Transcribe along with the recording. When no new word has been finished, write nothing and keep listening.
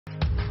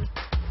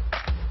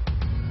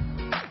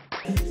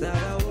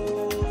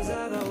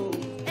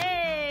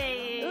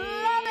Hey!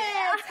 Love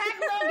it!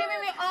 Techno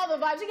giving me all the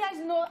vibes. You guys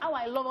know how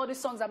I love all these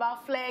songs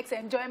about flex,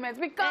 enjoyment,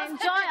 because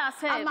enjoy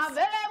ourselves. I'm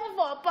available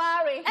for a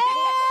party. Hey!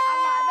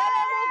 I'm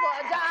available for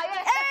a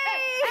diet.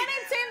 Hey!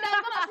 Anything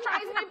that's gonna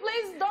surprise me,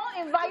 please don't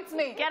invite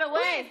me. Get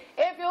away.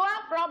 Please, if you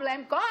have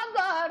problem, call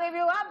God. If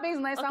you have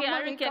business, okay,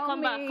 money, Arike,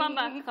 come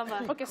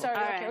back. Okay, sorry.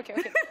 Right. Okay.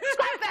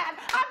 Scrap that.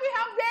 Happy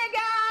hump day,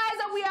 guys.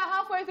 We are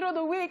halfway through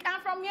the week,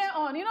 and from here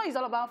on, you know it's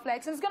all about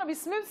flex. It's gonna be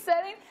smooth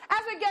sailing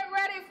as we get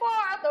ready for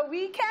the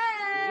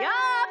weekend. Yup,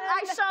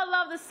 I sure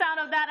love the sound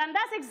of that, and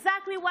that's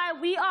exactly why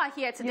we are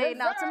here today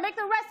to make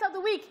the rest of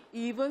the week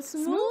even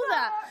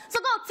smoother.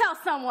 So go tell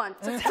someone,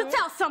 to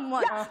tell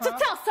someone, to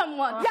tell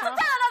someone, to tell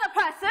another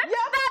person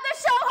that the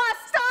show has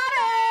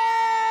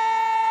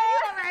started. You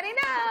already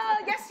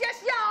know. Yes,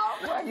 y'all.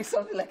 Why are you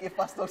sounding like a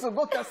pastor? So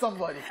go tell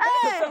somebody. Hey.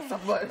 Go tell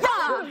somebody.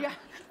 Yeah.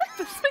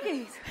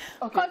 Speaking.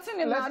 Okay.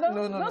 Continue now.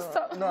 No.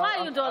 Stop. Why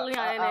are you dulling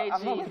our energy?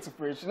 I'm not going to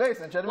preach. Ladies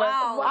and gentlemen,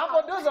 Wow. And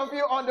for those of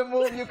you on the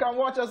move, you can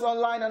watch us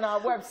online on our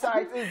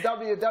website. It's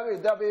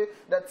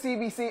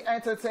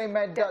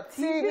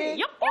www.tvcentertainment.tv.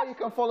 Yep. Or you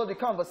can follow the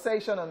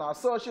conversation on our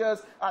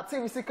socials at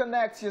TVC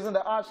Connect using the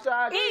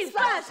hashtag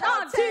Esplash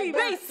on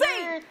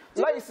TVC.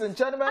 Ladies and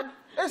gentlemen,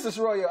 this is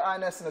Royal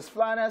Ines and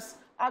Esplash.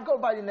 I go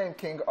by the name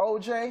King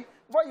OJ,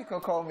 but you can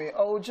call me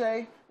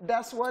OJ.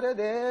 That's what it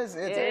is.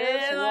 It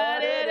is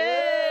what it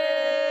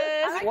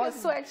is. I like the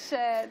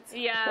sweatshirt.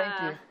 Yeah.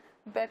 Thank you.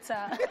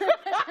 Better.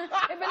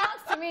 It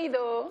belongs to me,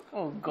 though.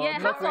 Oh, God. Yeah,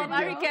 how come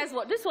again. Arike's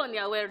what? This one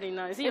you're wearing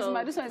now. Is This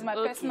one is my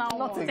personal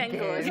Not one. Thank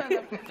again.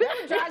 God. People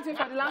dragged me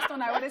for the last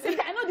one I wore. They said,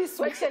 I know this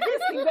sweatshirt,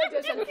 this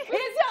sweatshirt.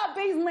 It's your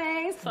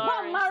business. Go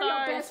and marry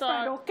your best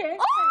friend, okay?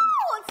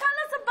 Oh, tell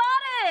us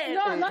about it.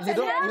 No, not You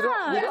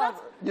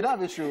don't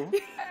have a shoe.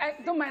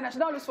 Don't mind that.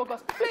 Don't lose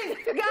focus. Please,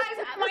 guys,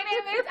 my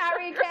name is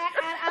Arike,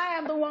 and I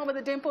am the one with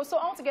the dimples. So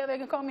all together, you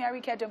can call me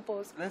Arike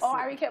Dimples. Let's or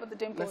see. Arike with the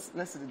dimples.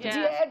 Let's do the Yeah.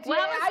 details. Dear,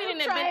 are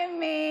you trying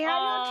me? Are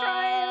you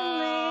trying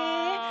me?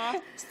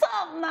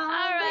 Stop now.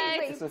 All right.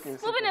 Please. It's okay.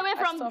 Moving away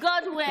from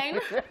Godwin,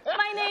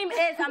 my name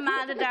is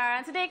Amanda Dara,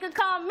 and today you can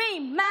call me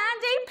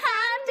Mandy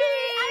Pandy.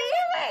 I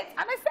knew it.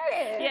 And I said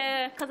it.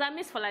 Yeah, because I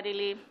miss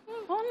Foladili.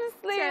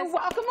 Honestly, Yes.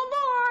 welcome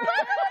aboard.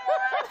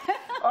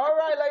 All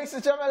right, ladies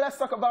and gentlemen, let's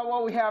talk about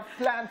what we have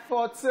planned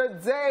for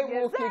today.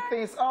 We'll kick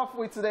things off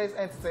with today's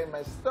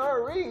entertainment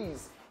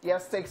stories.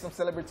 Yes, take some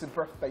celebrity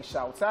birthday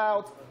shout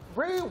out,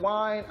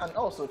 rewind, and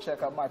also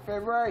check out my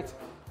favorite,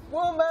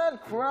 Woman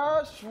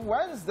Crush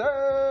Wednesday.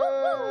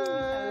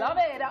 I love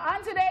it.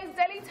 On today's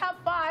Daily Top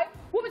 5,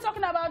 we'll be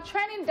talking about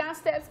trending dance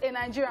steps in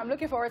Nigeria. I'm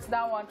looking forward to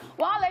that one.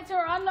 While later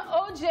on,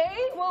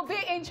 OJ will be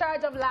in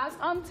charge of laughs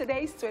on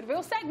today's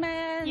Tweetville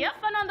segment. Yep,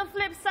 and on the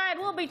flip side,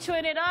 we'll be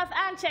chewing it off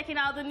and checking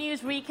out the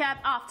news recap,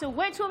 after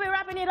which we'll be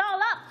wrapping it all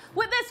up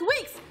with this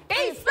week's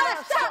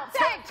Esplash Top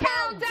 10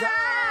 Countdown.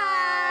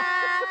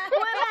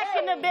 We're back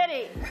in the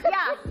bitty.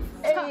 Yeah.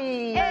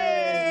 Hey.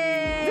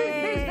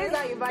 These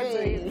are your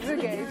vibes.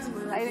 Okay.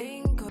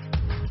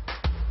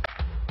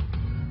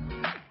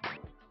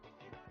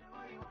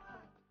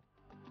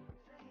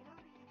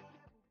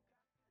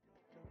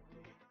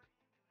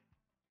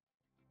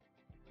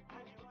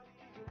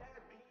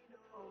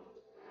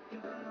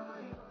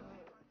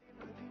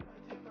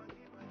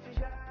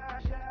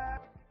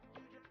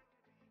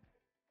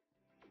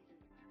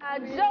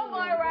 Joe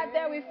Boy right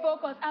there with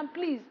focus. And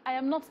please, I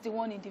am not the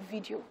one in the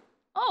video.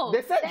 Oh,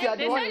 They said you're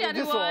the one in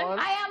this one.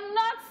 I am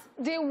not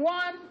the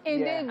one in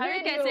the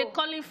Arike video. is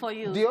calling for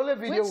you. The only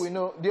video we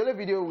know Is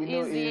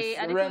the is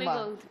Adekunle Rema.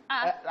 Gold.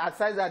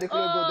 Aside the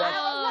Adekunle Gold.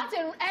 I was not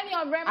in any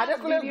of Rema's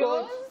Adekunle videos.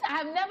 Gold. I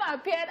have never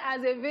appeared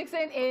as a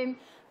vixen in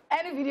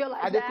any video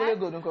like Adekunle that.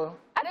 Gold, uncle.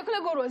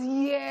 Adekunle Gold was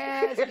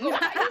yes. You stop it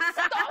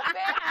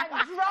and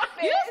drop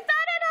it. You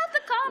started off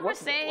the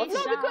conversation. No,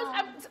 because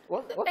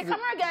What a is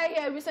camera guy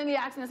here recently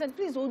asked me, I said,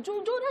 please, do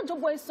that Joe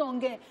Boy song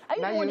again. Are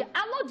you Now the one? you-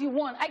 I'm not the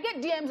one. I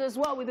get DMs as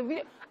well with the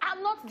video.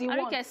 I'm not the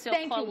Arike one. is still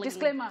Thank you. calling.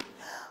 Disclaimer.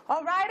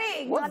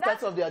 Alrighty. What's Now the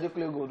title of the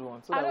Adekunle Gold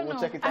one? So I that don't we'll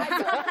know. check it out.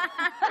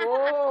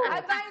 Oh.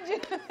 I find you.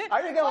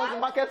 Arike was a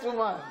market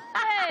woman.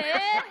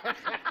 Hey,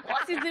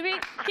 what is the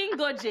King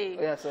Goje?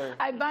 Yeah, sorry.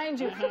 I bind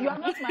you. You are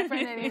not my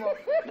friend anymore.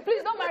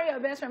 Please don't marry your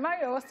best friend.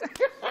 Marry your husband.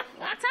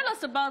 Tell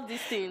us about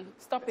this thing.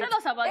 Stop it. Tell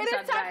us about It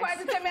this is time for advice.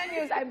 entertainment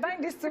news. I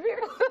bind this to you.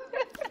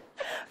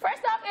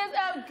 First up is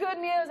good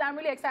news. I'm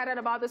really excited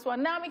about this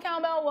one. Naomi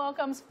Campbell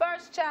welcomes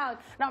first child.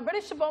 Now,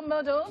 British football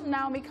model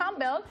Naomi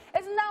Campbell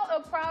is now a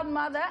proud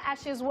mother as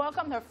she's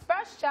welcomed her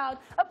first child,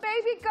 a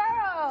baby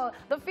girl.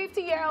 The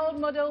 50-year-old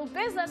model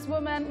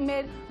businesswoman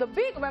made the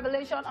big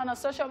revelation on her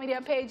social media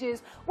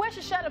pages, where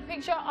she shared a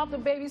picture of the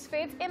baby's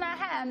face in her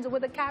hand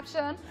with the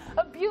caption,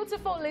 "A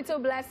beautiful little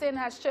blessing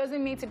has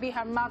chosen me to be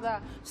her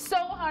mother. So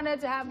honored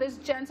to have this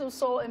gentle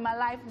soul in my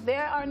life.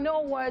 There are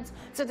no words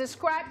to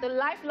describe the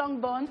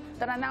lifelong bond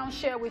that I now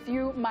share with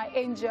you, my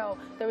angel.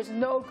 There is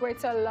no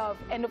greater love."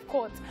 End of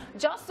quote.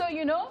 Just so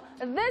you know,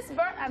 this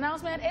birth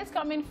announcement is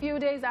coming few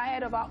days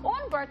ahead of our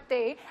own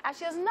birthday, as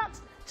she has not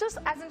just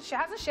she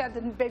hasn't shared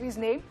the baby's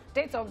name,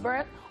 date of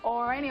birth,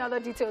 or any other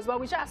details, but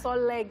we just saw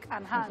leg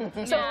and hand.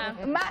 So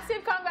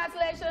massive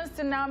congratulations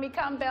to Naomi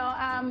Campbell.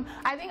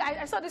 I think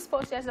I saw this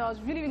post yesterday. I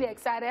was really, really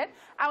excited.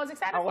 I was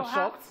excited for her. I was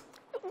shocked.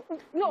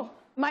 No,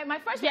 my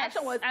first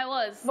reaction was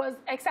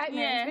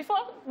excitement. Yeah.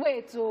 Before,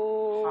 wait,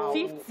 so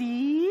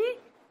 50?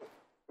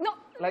 No.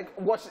 Like,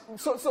 what?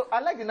 So I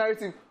like the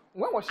narrative.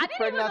 When was she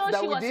pregnant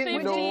that we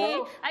didn't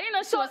know? I didn't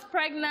know she was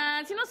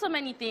pregnant. You know, so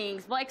many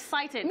things, but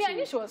excited Me, too. I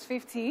knew she was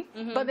 50,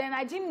 but then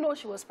I didn't know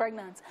she was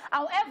pregnant.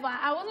 However,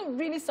 I wasn't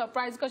really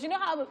surprised because you know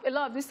how a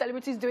lot of these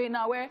celebrities do it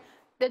now where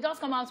they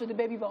just come out with the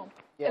baby bump.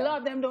 Yeah. A lot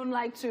of them don't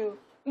like to,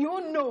 you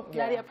won't know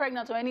that they're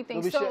pregnant or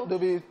anything. They'll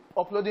be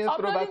uploading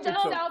throwback pictures.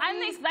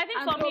 I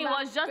think for me, it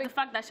was just the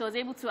fact that she was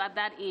able to at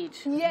that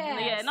age.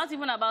 Yes. Yeah, not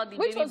even about the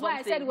Which baby was why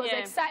I said it was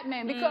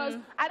excitement, because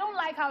I don't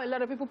like how a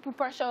lot of people put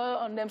pressure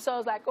on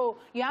themselves, like, oh,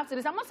 you have to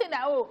this. I'm not saying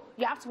that, oh,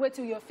 you have to wait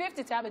till you're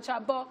 50 to have a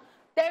child, but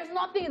there's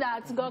nothing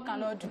that God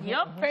cannot do.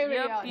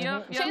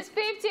 She's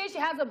 50, she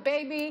has a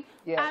baby.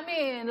 Yeah. I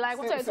mean, like,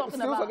 what are you talking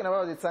Still about? talking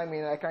about the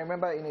timing, I can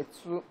remember in a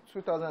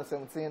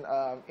 2017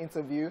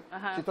 interview,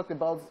 she talked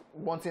about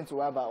wanting to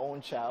have her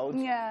own child.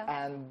 Yeah.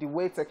 And the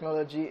way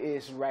technology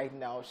is right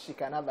now, she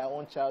can have her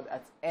own child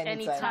at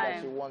any time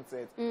that she wants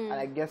it. And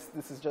I guess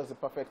this is just the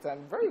perfect time.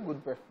 Very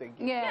good birthday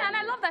gift. Yeah, and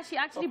I love that she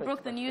actually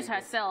broke the news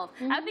herself.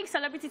 I think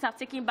celebrities have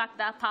taken back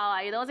that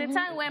power. There was a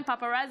time when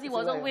paparazzi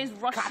was always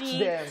rushing.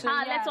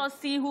 Let us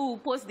see who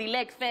posts the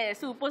leg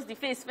first, who posts the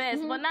face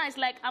first. But now it's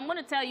like, I'm going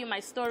to tell you my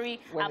story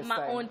at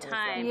my own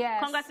time.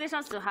 Yes.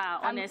 Congratulations to her,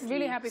 honestly. I'm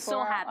really happy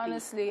for her,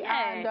 honestly.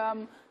 Yeah.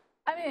 And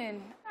I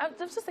mean, I'm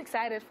just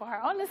excited for her,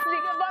 honestly,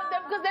 about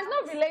them, because there's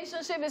no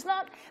relationship.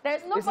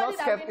 There's nobody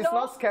that we know. It's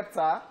not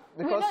Skepta,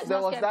 because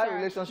there was that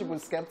relationship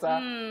with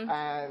Skepta,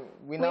 and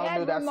we now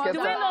know that Skepta. Do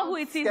we know who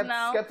it is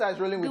now? Skepta is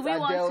rolling with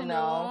Adele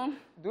now.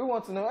 Do we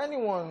want to know?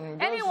 Anyone?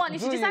 Anyone,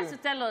 if she decides to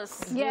tell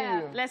us.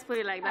 Yeah. Let's put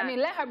it like that. I mean,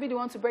 let her be the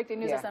one to break the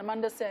news, as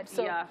Amanda said.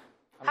 So,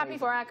 happy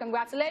for her.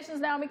 Congratulations,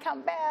 Naomi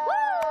Campbell.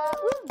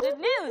 Good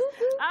news.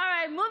 All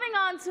right, moving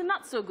on to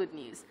not so good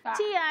news.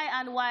 T.I.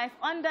 and wife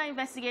under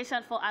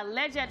investigation for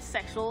alleged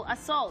sexual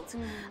assault.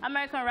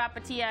 American rapper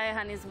T.I.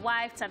 and his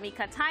wife,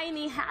 Tamika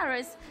Tiny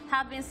Harris,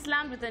 have been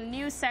slammed with a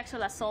new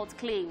sexual assault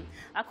claim.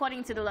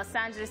 According to the Los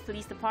Angeles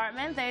Police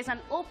Department, there is an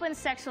open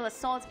sexual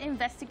assault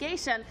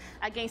investigation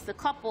against the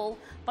couple,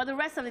 but the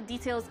rest of the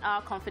details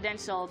are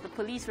confidential. The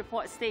police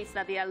report states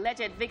that the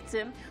alleged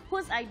victim,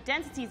 whose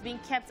identity is being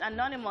kept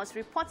anonymous,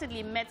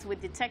 reportedly met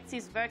with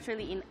detectives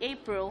virtually in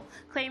April,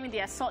 claiming the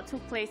assault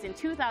took place in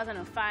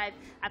 2005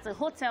 at a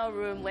hotel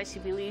room where she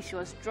believes she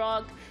was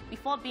drugged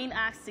before being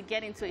asked to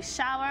get into a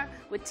shower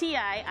with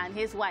T.I. and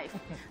his wife.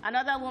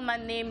 Another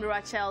woman named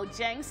Rachel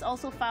Jenks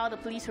also filed a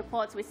police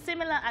report with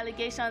similar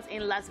allegations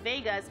in Las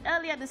Vegas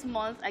earlier this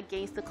month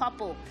against the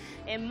couple.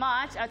 In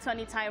March,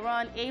 attorney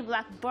Tyrone A.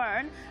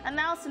 Blackburn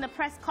announced in a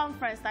press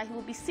conference that he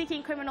will be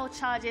seeking criminal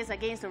charges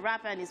against the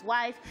rapper and his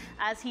wife,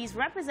 as he's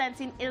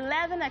representing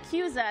 11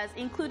 accusers,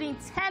 including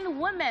 10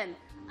 women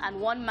and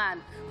 1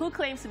 man, who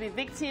claims to be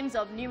victims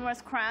of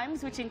numerous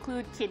crimes, which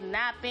include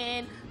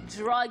kidnapping,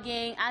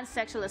 drugging, and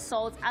sexual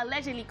assaults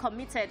allegedly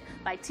committed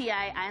by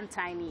T.I. and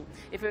Tiny.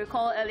 If you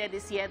recall, earlier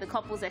this year, the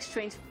couple's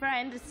estranged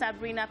friend,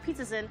 Sabrina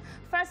Peterson,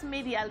 first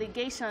made the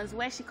allegations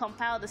where she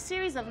compiled a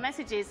series of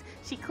messages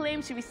she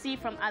claimed she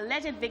received from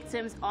alleged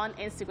victims on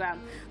Instagram.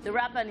 The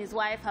rapper and his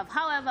wife have,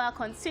 however,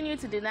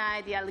 continued to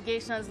deny the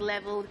allegations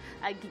leveled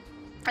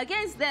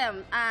against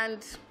them.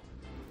 And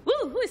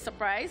who is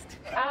surprised?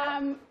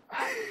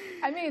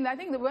 I mean, I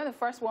think when the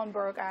first one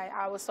broke,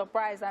 I was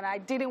surprised and I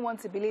didn't want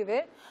to believe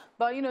it.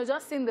 But, you know,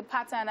 just seeing the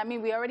pattern, I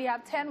mean, we already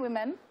have 10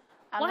 women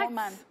and 1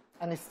 man.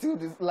 And it's still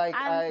this, like,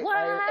 I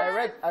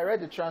read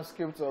the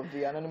transcript of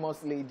the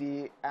anonymous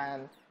lady,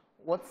 and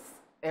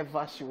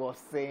whatever she was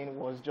saying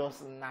was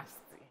just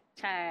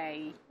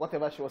nasty.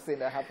 Whatever she was saying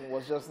that happened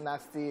was just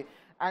nasty.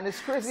 And it's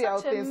crazy how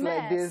things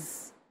like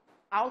this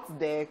out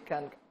there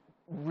can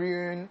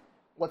ruin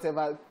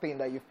whatever thing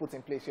that you've put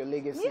in place, your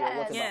legacy or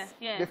whatever.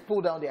 They've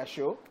pulled down their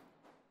show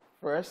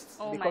first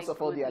because of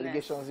all the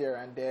allegations here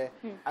and there.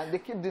 And they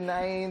keep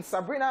denying.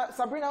 Sabrina,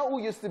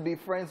 who used to be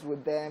friends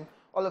with them,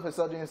 all of a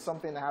sudden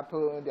something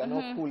happened, they're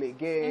not cool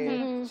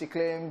again. She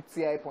claimed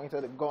T.I.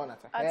 pointed a gun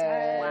at her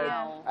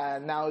head.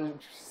 And now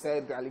she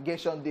said the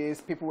allegation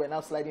this, people were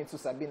now sliding into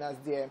Sabrina's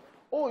DM.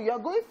 Oh, you're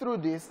going through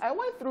this? I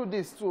went through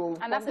this too.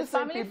 And that's a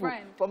family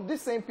friend. From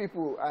these same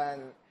people.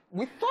 And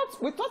we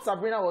thought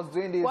Sabrina was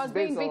doing this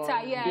being bitter,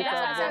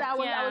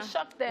 I was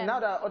shocked then. Now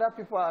that other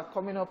people are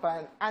coming up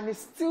and it's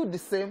still the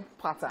same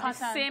pattern.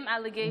 Same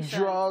allegation.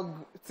 Drug,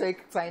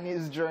 take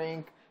Tiny's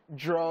drink,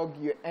 drug,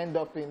 you end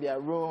up in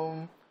their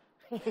room.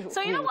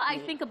 So you know what I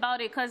think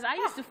about it? Because I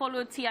used to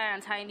follow T.I.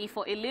 and Tiny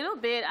for a little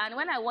bit, and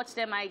when I watched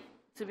them,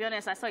 to be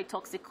honest, I saw a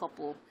toxic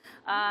couple.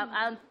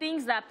 And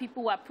things that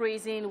people were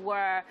praising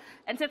were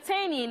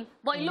entertaining,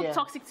 but it looked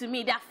toxic to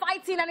me. They're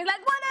fighting, and it's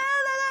like, what the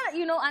hell?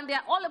 you know, and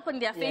they're all up on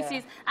their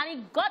faces, and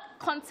it got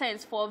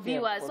content for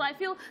viewers. So I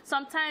feel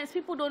sometimes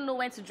people don't know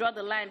when to draw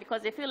the line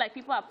because they feel like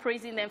people are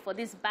praising them for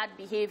this bad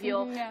behavior,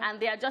 and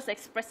they are just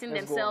expressing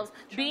themselves,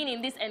 being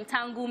in this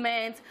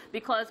entanglement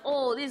because,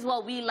 oh, this is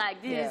what we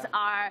like, this is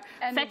our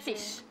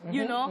fetish,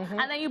 you know,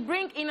 and then you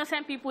bring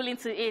innocent people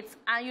into it,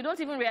 and you don't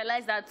even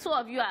realize that two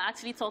of you are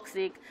actually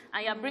toxic,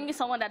 and you're bringing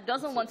someone that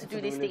doesn't want to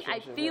do this thing. I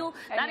feel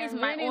that is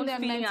my own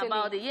feeling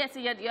about it. Yes,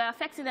 you're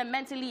affecting them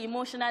mentally,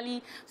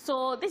 emotionally.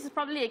 So this is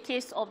probably a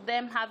case of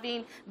them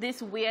having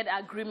this weird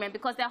agreement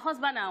because they're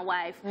husband and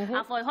wife,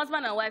 and for a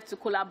husband and wife to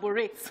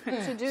collaborate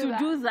to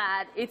do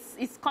that,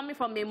 it's coming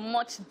from a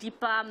much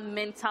deeper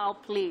mental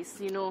place,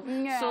 you know.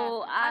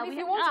 So and if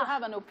you want to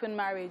have an open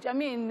marriage, I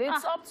mean,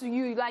 it's up to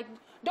you. Like,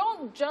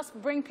 don't just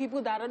bring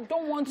people that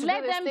don't want to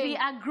let them be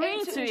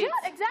agreeing to it. Yeah,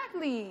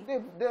 exactly.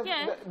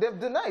 They've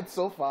denied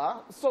so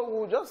far, so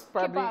we'll just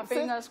probably keep our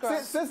fingers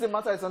crossed. Since the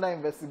matter is under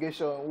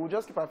investigation, we'll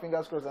just keep our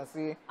fingers crossed and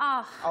see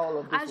how all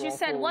of this as you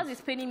said, what is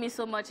paining me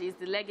so much is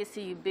the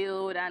legacy you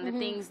build and the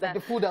things that...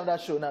 Like the food on that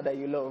show now that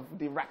you love,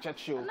 the Ratchet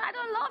show. No, I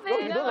don't love it. No,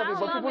 you don't love it,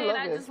 but people love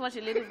I it. just watch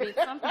a little bit.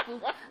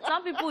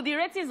 Some people, the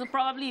ratings will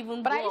probably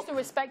even go But I used to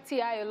respect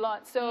T.I. a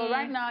lot. So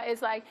right now,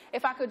 it's like,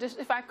 if I could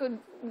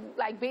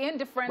like be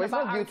indifferent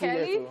about R.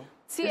 Kelly,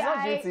 T.I. It's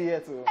not guilty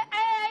yet, too.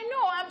 I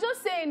know, I'm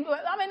just saying,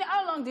 I mean,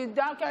 how long did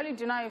R. Kelly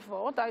deny it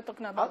for? What are you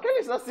talking about? R. Kelly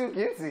is not still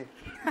guilty.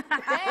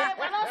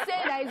 We're not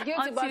saying that he's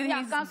guilty, but we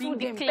have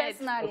cancelled him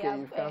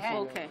personally.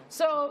 Okay.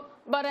 So,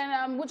 but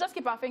then we'll just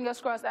keep our fingers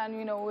crossed, and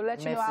you know, we'll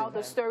let you know how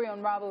the story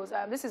unravels.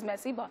 This is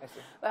messy, but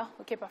well,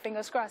 we'll keep our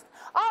fingers crossed.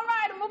 All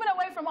right, moving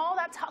away from all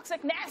that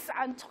toxicness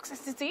and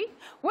toxicity,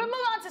 we'll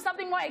move on to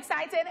something more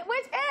exciting,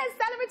 which is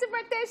celebrity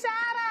birthday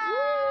shout out.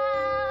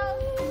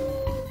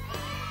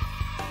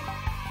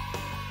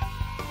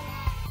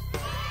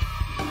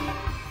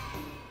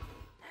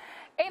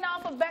 In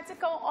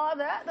alphabetical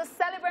order, the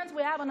celebrants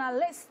we have on our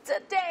list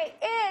today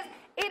is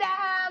Ida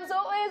Hams, who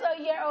is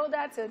a year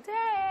older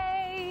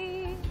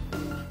today.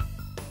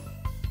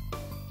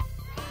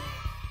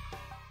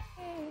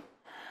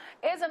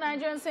 Is a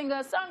Nigerian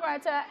singer,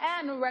 songwriter,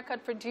 and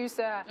record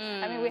producer.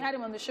 I mean, we had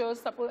him on the show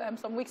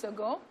some weeks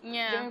ago.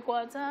 During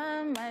quarter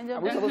time. I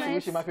wish I was to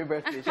wish him happy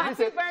birthday.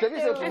 Should we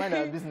say to mind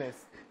our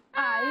business?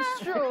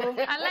 It's true.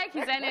 I like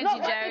his energy,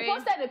 Jerry. He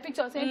posted a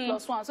picture saying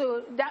 +1.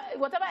 So that,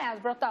 whatever he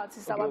has brought out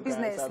is our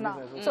business now.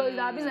 So it's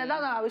our business.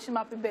 That's why I wish him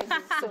happy birthday.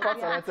 So,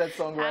 talented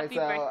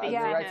songwriter, and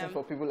writing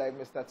for people like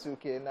Mr.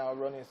 2K, now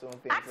running some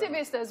things.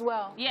 Activist as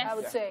well, I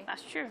would say.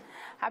 That's true.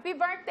 Happy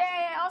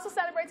birthday. Also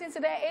celebrating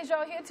today,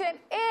 Israel Hilton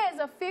is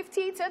a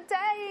 50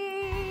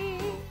 today.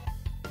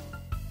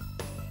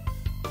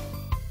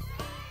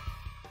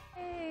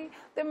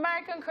 The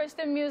American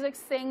Christian music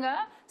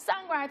singer,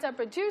 songwriter,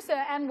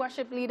 producer, and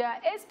worship leader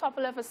is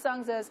popular for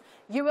songs as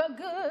You Are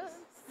Good,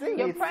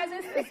 Your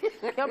Presence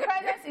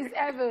is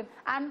Heaven,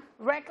 and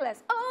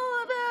Reckless.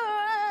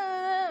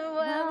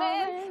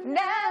 Overwhelming,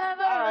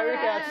 never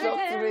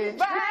ending,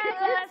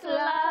 reckless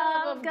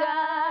love of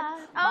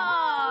God.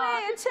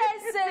 Oh, it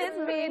chases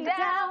me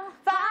down,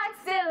 fight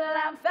still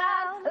I'm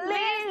found,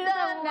 leave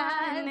the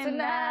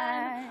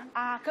 99.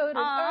 I couldn't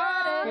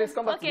earn it. Please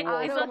come back to the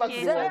world.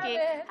 It's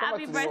okay.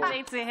 Happy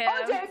birthday to him.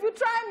 Okay, if you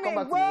try me, come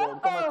back to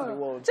the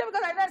world. Just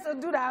because I like to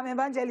do that, I'm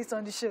evangelist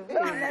on the show.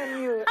 Don't let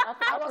me.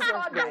 I was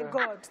called by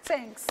God.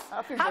 Thanks.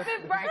 Happy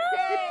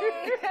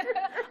birthday.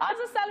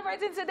 Also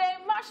celebrating today,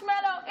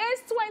 Marshmello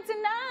is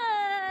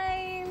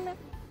 29.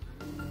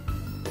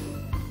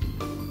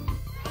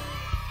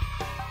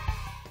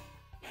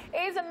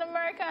 He's an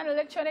American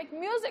electronic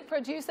music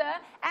producer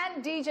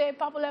and DJ,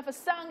 popular for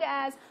songs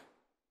as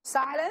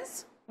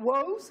Silence,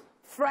 Woes,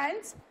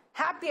 Friends,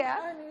 Happier,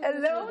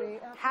 Alone,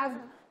 have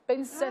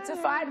been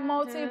certified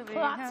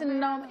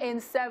multi-platinum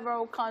in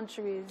several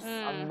countries.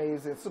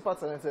 Amazing. Super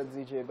talented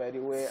DJ, by the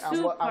way.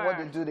 And what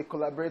they do, they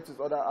collaborate with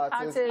other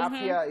artists.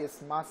 Happier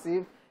is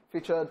massive.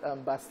 Featured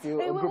Bastille,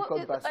 a group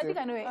called Bastille. I think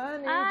I know it.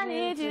 I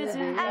need you to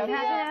be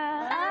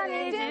I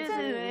need you to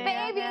be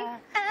baby.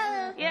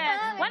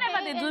 Yeah,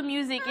 whenever they do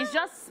music, it's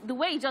just the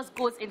way it just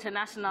goes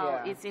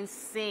international. It's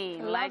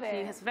insane. Like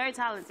he's very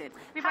talented.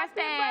 Happy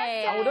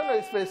birthday! And we don't know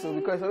his face though,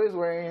 because he's always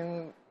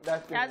wearing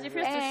that thing. As if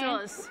it's to show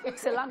us.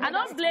 I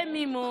don't blame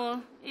him,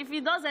 Mo. If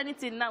he does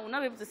anything now, we'll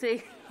not be able to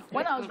say.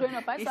 When I was growing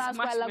up, I used to ask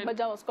why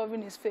Lagbaja was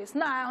covering his face.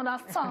 Now I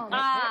understand.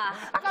 I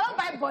cannot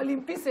buy ball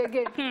in peace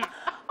again.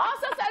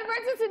 Also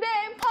celebrating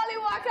today, Polly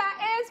Walker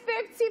is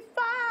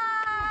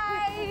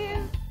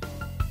 55.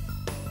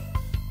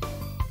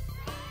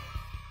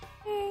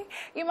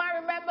 You might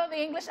remember the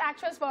English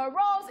actress for her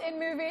roles in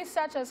movies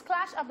such as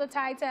Clash of the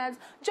Titans,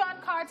 John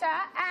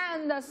Carter,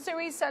 and the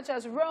series such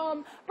as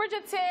Rome,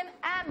 Bridgerton,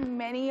 and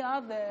many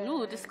others.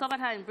 Ooh, discovered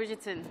her in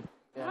Bridgerton.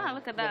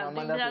 Look at that.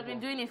 They have been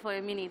doing it for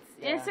a minute.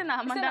 It's in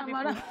Amanda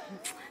people.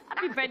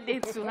 Happy birthday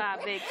to her,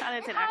 big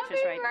talented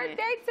actress right there. Happy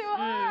birthday to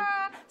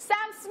her.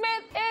 Sam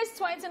Smith is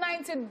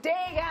 29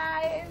 today,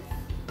 guys.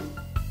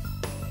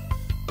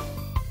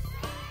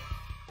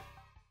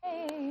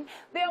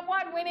 The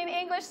award-winning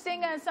English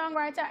singer and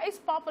songwriter is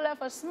popular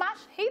for smash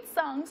hit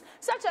songs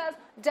such as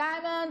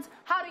Diamonds,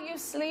 How Do You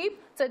Sleep,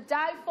 To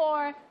Die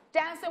For,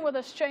 Dancing with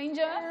a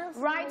Stranger,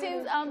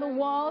 Writings on the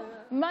Wall,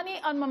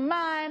 Money on My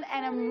Mind,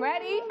 and I'm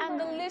Ready, and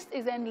the list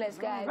is endless,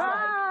 guys.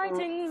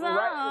 Writings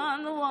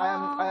on the Wall.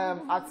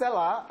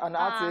 Atela, an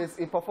artist,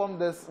 he performed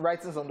this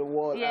Writings on the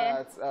Wall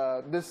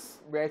at this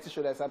reality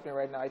show that's happening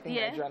right now, I think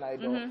Naija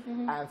Idol.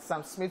 And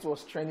Sam Smith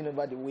was trending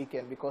over the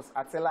weekend because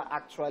Atela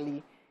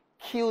actually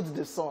killed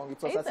the song.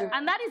 It was as if,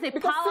 and that is a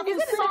powerful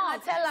song.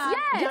 Atela.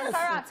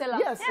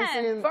 Yes,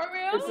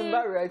 it's in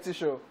that reality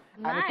show.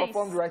 Nice. And he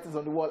performed Writings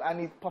on the Wall, and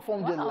he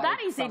performed it like that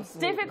is Sam a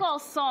Smith.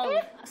 difficult song.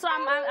 So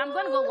I'm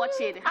going to go watch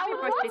it. I would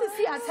want to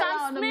see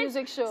Atela on the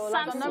music show.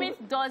 Sam Smith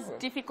does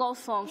difficult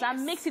songs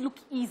and makes it look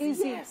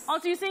easy. Yes.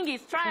 Until you sing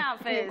it, try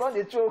out first. You got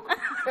the choke.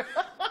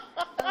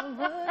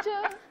 Would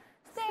you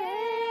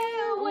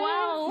stay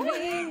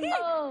with me?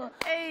 Oh.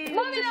 Hey.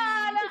 Moving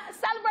on,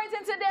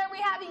 celebrating today, we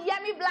have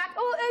Yemi Black,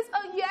 who is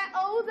a year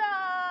older.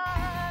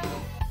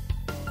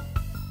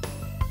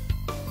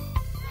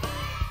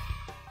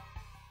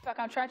 I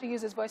can try to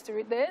use his voice to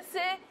read this.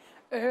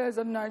 Is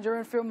a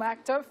Nigerian film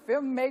actor,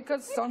 filmmaker,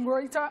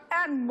 songwriter,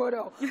 and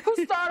model who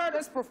started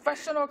his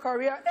professional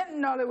career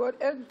in Hollywood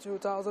in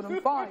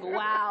 2005.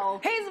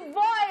 Wow. His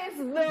voice,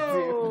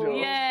 though.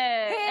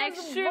 Yeah, His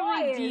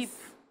extremely voice. deep.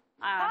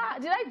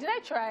 Did I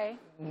try?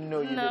 No,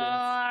 you didn't.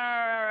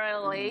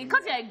 No, really.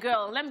 Because you're a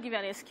girl. Let me give you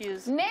an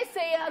excuse.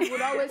 Naysayers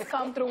would always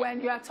come through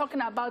when you are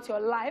talking about your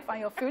life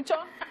and your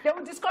future. They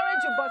will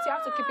discourage you, but you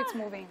have to keep it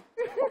moving.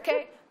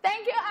 Okay?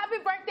 Thank you. Happy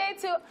birthday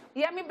to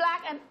Yemi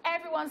Black and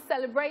everyone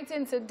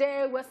celebrating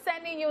today. We're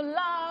sending you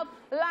love,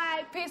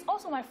 light, peace.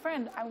 Also, my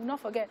friend, I will not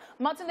forget,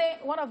 Martine,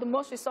 one of the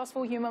most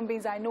resourceful human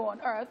beings I know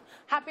on earth.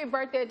 Happy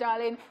birthday,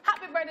 darling.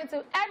 Happy birthday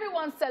to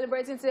everyone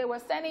celebrating today. We're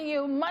sending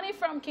you money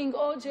from King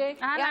OJ.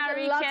 And you have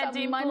a lot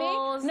of money.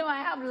 Dimples. No, I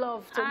have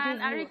love to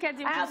give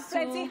you. I have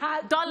plenty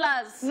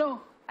dollars.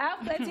 No. I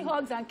have plenty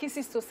hugs and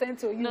kisses to send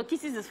to you. No,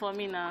 kisses is for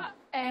me now.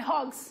 And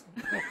hugs.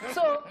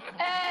 So,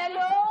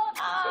 hello,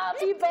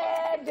 happy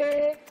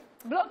birthday.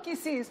 Blow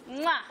kisses.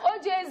 Mwah.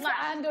 OJ's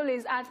handle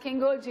is at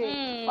King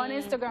OJ. On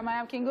Instagram, I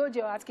am King OJ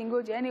or at King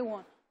OJ.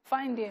 Anyone,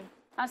 find him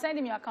and send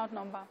him your account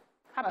number.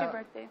 Happy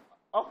birthday.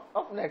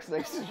 Up next,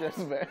 ladies and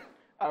gentlemen,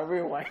 I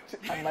rewind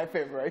and my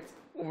favorite,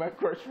 Woman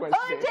Crush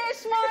Wednesday. OJ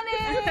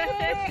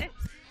Shmoney!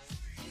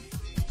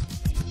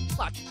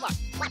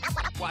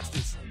 Watch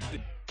this.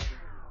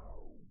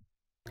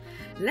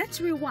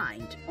 Let's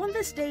rewind. On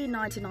this day in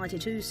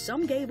 1992,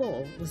 Some Gave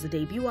All was the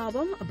debut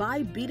album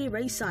by Billy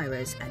Ray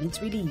Cyrus, and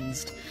it's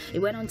released. It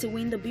went on to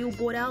win the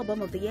Billboard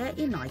Album of the Year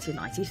in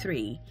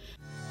 1993.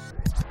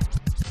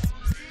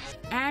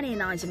 And in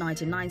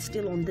 1999,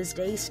 still on this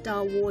day,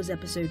 Star Wars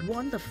Episode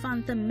 1, The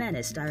Phantom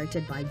Menace,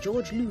 directed by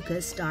George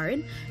Lucas,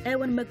 starring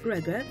Ewan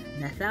McGregor,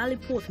 Natalie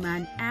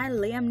Portman, and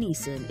Liam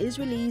Neeson, is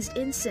released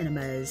in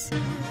cinemas.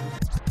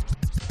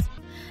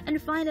 And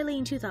finally,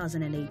 in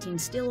 2018,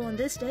 still on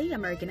this day,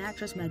 American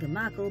actress Meghan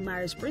Markle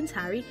marries Prince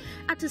Harry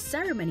at a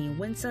ceremony in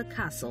Windsor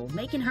Castle,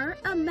 making her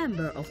a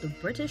member of the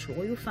British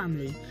royal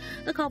family.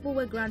 The couple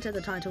were granted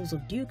the titles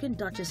of Duke and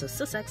Duchess of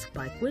Sussex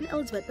by Queen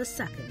Elizabeth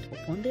II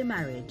upon their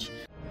marriage.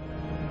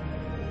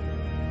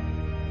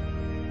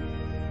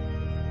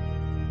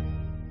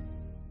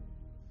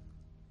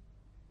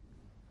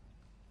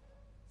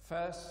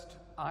 First,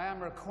 I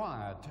am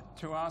required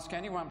to ask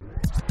anyone...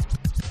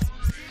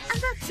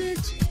 And that's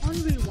it on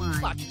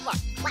Rewind.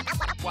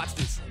 Watch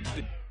this.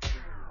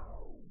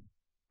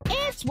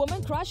 It's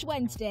Woman Crush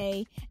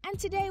Wednesday, and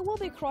today we'll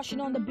be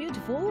crushing on the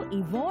beautiful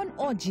Yvonne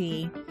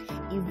Orji.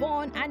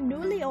 Yvonne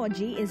Anuli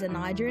Orji is a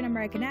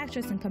Nigerian-American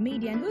actress and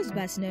comedian who's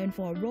best known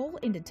for a role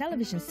in the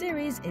television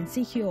series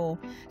Insecure,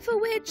 for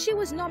which she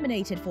was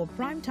nominated for a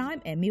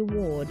Primetime Emmy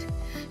Award.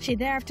 She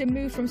thereafter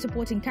moved from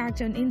supporting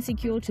character on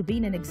Insecure to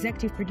being an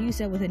executive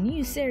producer with a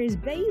new series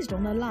based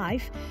on her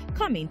life,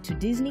 coming to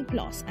Disney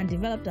Plus, and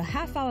developed a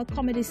half-hour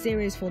comedy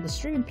series for the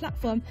streaming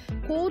platform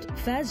called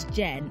First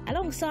Gen,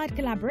 alongside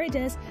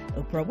collaborators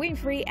Oprah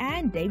Winfrey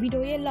and David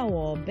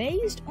Oyelowo,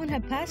 based on her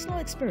personal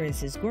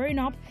experiences growing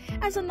up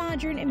as a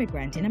Nigerian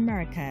immigrant in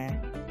America.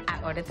 I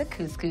ordered the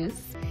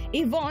couscous.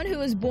 Yvonne, who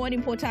was born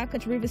in Port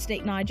Harcourt, Rivers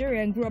State,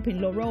 Nigeria, and grew up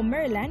in Laurel,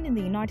 Maryland in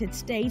the United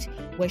States,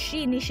 where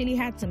she initially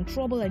had some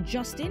trouble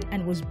adjusting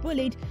and was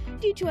bullied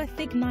due to a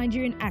thick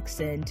Nigerian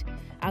accent.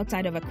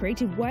 Outside of her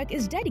creative work,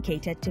 is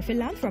dedicated to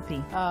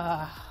philanthropy.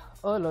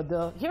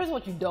 Olodo. Here's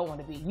what you don't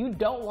want to be. You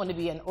don't want to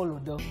be an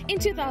Olodo. In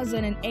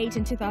 2008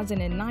 and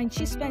 2009,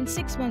 she spent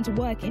 6 months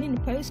working in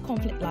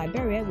post-conflict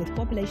Liberia with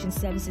Population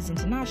Services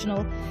International,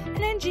 an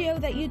NGO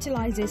that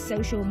utilizes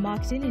social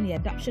marketing in the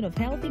adoption of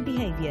healthy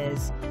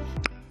behaviors.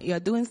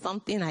 You're doing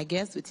something, I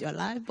guess, with your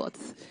life, but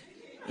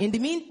in the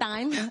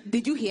meantime,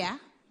 did you hear?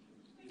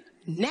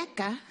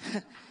 NECA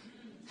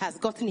has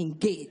gotten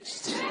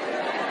engaged.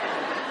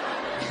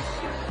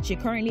 She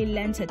currently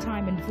lends her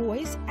time and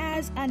voice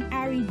as an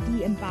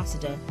RED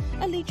ambassador,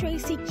 a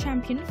literacy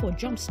champion for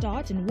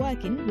Jumpstart and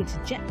working with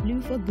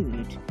JetBlue for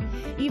Good.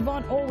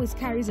 Yvonne always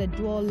carries a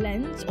dual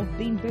lens of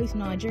being both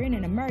Nigerian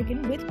and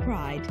American with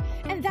pride,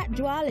 and that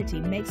duality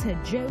makes her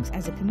jokes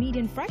as a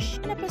comedian fresh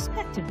and a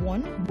perspective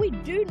one we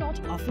do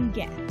not often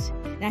get.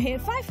 Now here are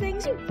 5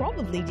 things you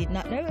probably did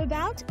not know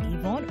about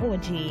Yvonne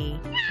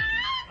Orji.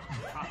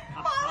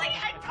 Molly,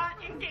 I got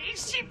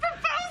engaged. She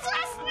proposed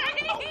last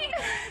night.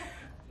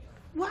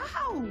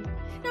 Wow!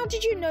 Now,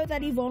 did you know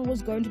that Yvonne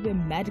was going to be a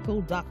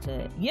medical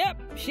doctor?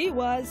 Yep, she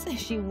was.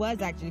 She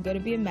was actually going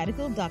to be a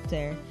medical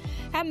doctor.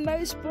 Her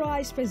most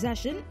prized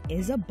possession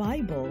is a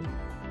Bible.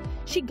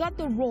 She got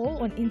the role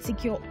on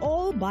Insecure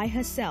all by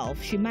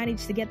herself. She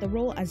managed to get the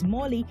role as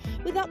Molly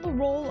without the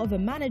role of a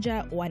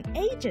manager or an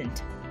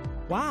agent.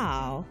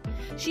 Wow.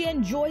 She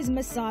enjoys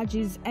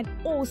massages and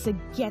also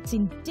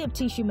getting deep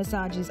tissue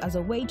massages as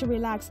a way to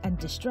relax and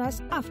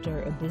distress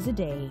after a busy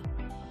day.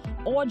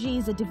 Orji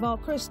is a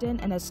devout Christian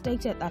and has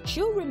stated that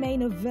she'll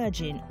remain a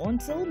virgin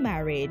until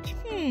marriage.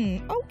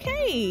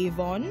 Okay,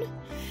 Yvonne.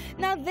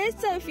 Now,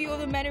 these are a few of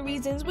the many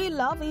reasons we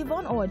love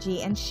Yvonne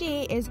Orji, and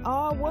she is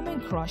our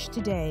woman crush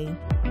today.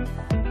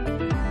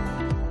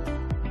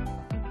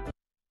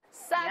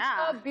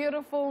 A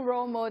beautiful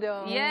role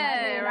model.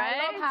 Yeah, right?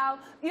 I love how,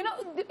 you know,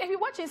 if you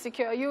watch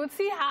Insecure, you would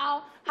see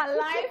how her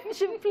life,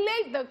 she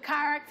played the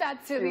character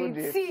to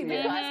the T,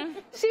 because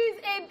she's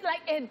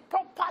a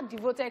proper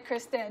devoted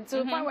Christian to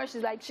the point where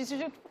she's like, she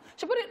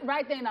put it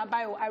right there in her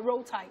bio, I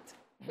roll tight.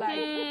 Like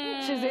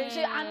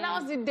she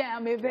announced it there,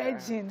 I'm a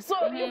virgin.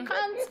 So you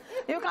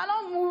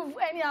cannot move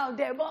anyhow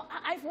there. But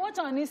I've watched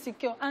on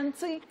Insecure,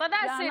 Auntie. But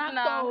that's it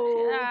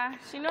now.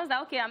 She knows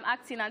that, okay, I'm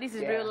acting and this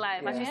is real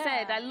life. As she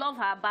said, I love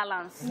her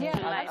balance. Yeah,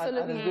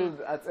 absolutely. And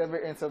good at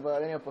every interval,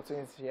 any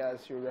opportunity she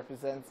has, she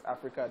represents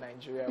Africa,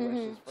 Nigeria, where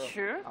she's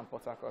from, and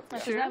Port Harcourt.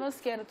 She's never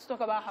scared to talk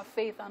about her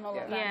faith and all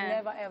of that.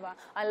 Never, ever.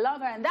 I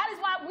love her, and that is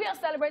why we are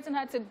celebrating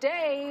her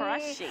today.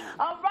 Crushing.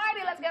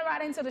 Alrighty, let's get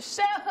right into the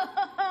show.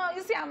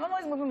 You see, I'm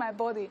always moving my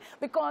body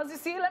because, you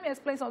see, let me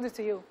explain something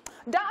to you.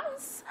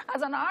 Dance,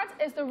 as an art,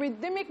 is the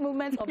rhythmic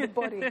movement of the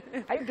body.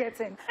 Are you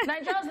getting?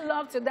 Nigerians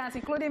love to dance,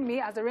 including me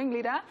as a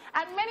ringleader,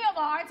 and many of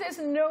our artists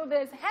know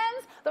this.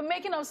 Hence, the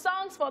making of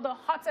songs for the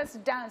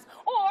hottest dance,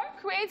 or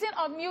creating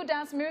of new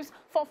dance moves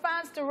for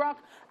fans to rock.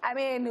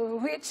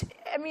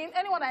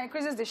 Anyone that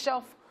increases the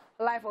shelf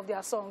life of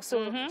their songs.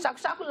 So, Shaku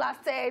Shaku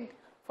lasted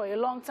for a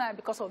long time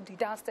because of the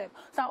dance step.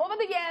 So over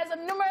the years,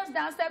 numerous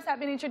dance steps have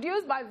been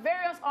introduced by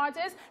various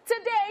artists.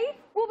 Today,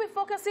 we'll be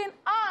focusing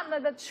on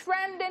the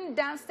trending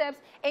dance steps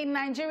in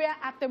Nigeria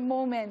at the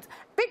moment.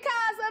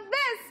 Because of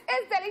this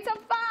is Delhi Top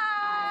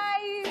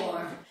 5.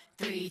 4,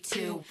 3,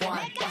 2,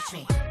 1, watch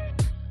me.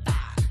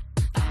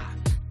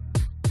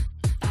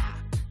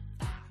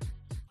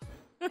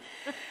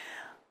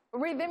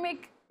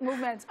 Rhythmic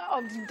movements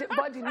of the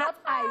body, not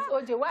eyes.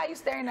 OJ, why are you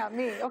staring at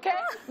me? Okay?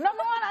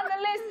 Number 1 on the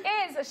list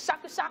is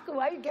Shaku Shaku.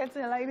 Why are you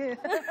getting like this?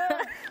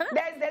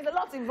 there's a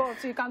lot involved,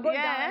 so you can go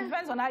down. It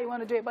depends on how you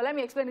want to do it, but let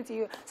me explain it to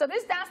you. So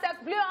this dance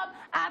step blew up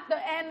at the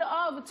end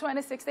of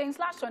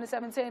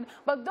 2016/2017,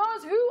 but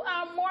those who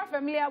are more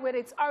familiar with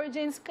its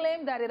origins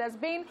claim that it has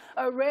been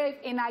a rave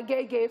in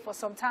Agege for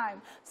some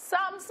time.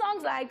 Some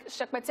songs like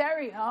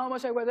Shekpeteri,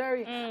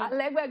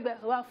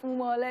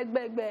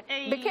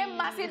 became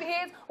massive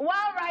hits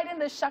while riding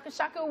the Shaka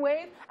Shaka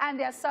wave, and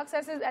their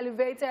successes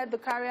elevated the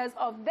careers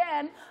of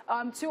then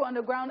 2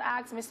 underground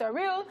acts, Mr.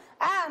 Real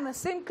and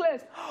Sinclair.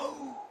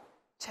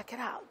 Check it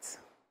out.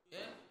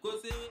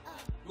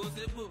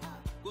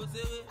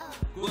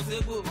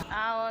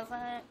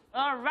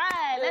 All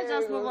right, let's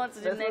just move on to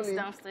the next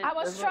dance step. I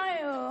was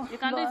trying. You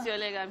can do it to your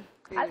leg.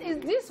 Is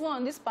this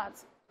one, this part?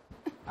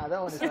 I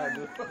don't want to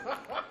do.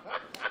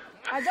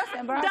 I just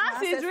embarrassed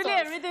Dance is really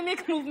a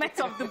rhythmic movement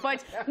of the body.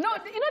 No,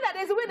 you know that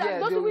there's a way that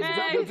those who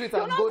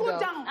do not go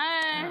down.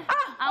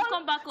 I'll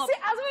come back up. See,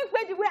 as we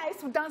play the way I used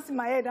to dance in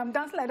my head, I'm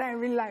dancing like that in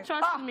real life.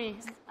 Trust me,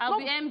 I'll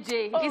be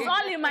MJ. It's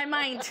all in my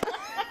mind.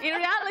 In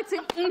reality,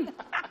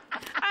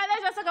 All right,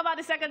 let's just talk about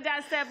the second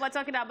dance step. We're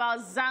talking about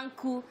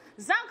Zanku.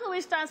 Zanku,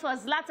 which stands for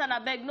Zlatan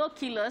Abeg No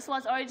Killers,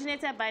 was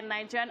originated by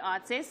Nigerian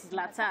artist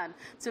Zlatan.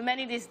 To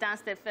many, this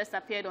dance step first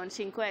appeared on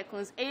Chinko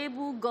Ekun's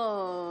Able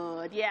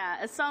God.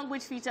 Yeah, a song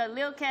which featured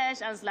Lil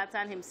Kesh and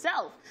Zlatan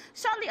himself.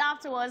 Shortly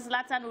afterwards,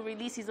 Zlatan will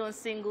release his own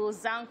single,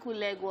 Zanku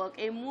Legwork,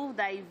 a move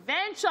that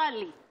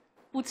eventually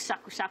put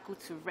Shaku Shaku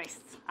to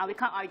rest. And we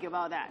can't argue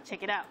about that.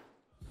 Check it out.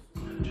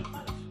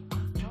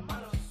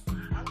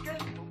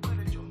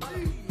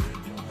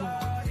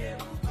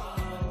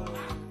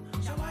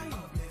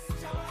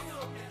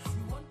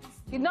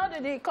 You know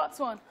the cuts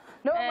one.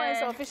 No more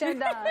insufficient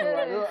dance.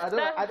 I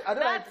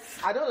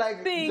don't like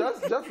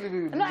just leave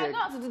it with No, I know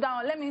how to do that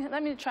one.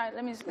 Let me try.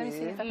 Let me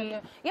see if I can do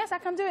it. Yes, I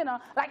can do it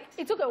now. Like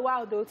it took a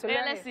while though to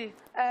learn. Let's see.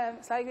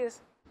 It's like this.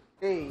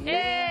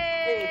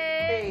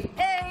 Hey.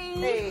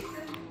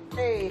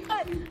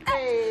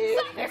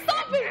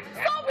 Stop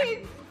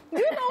it! Do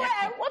you know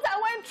what I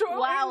went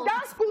through in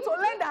dance school to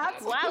learn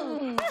that?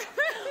 Wow.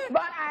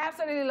 But I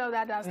absolutely love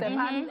that dance step.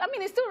 I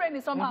mean, it's still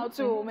raining somehow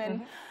too,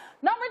 man.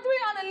 Number 3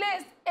 on the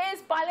list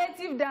is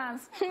palliative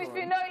dance. If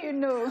you know, you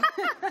know.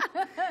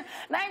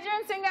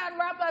 Nigerian singer and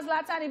rapper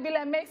Zlatan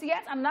Ibile makes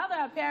yet another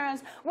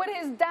appearance with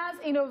his dance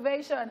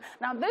innovation.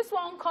 Now, this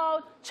one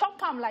called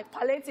Chop 'em Like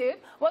Palliative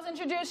was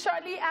introduced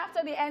shortly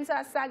after the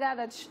Enter saga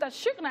that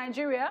shook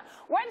Nigeria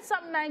when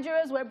some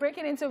Nigerians were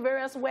breaking into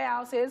various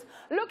warehouses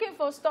looking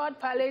for stored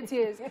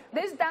palliatives.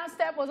 This dance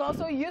step was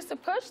also used to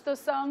push the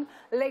song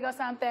Lagos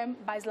Anthem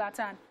by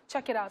Zlatan.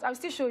 Check it out. I'll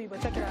still show you,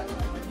 but check it out.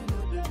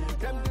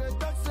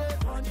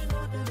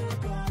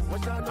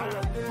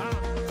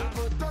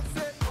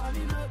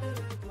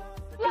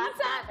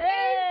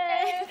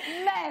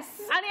 Mess.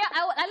 And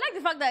I like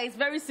the fact that it's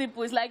very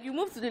simple. It's like you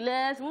move to the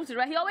left, move to the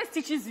right. He always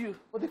teaches you.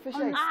 But the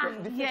facial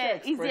expression.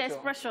 It's the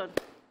expression.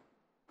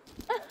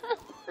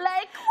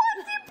 Like,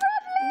 what's the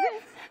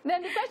problem?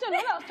 Then the question, when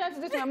I was trying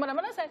to do to my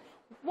mother said,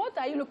 what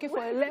are you looking for?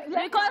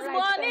 Because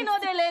money no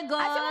the Lagos.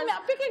 I said,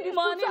 I'm picking the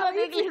money no the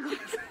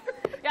Lagos.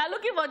 You are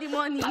looking for the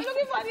money. I'm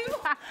looking for the money. Oh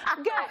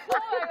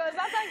my God,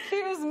 that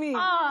kills me.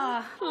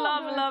 Oh,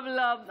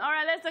 love. All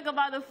right, let's talk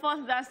about the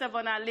fourth dance step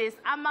on our list.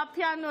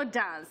 Amapiano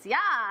dance. Yeah,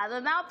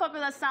 the now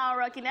popular sound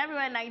rocking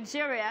everywhere in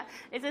Nigeria.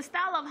 It's a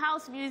style of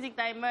house music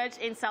that emerged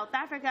in South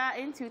Africa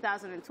in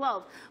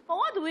 2012. But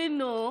what do we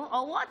know,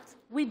 or what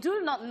we do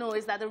not know,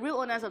 is that the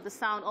real owners of the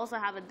sound also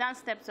have a dance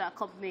step to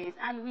accompany it,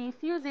 and we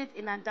infuse it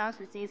in our dance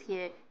routines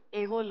here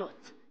a whole lot.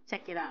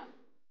 Check it out.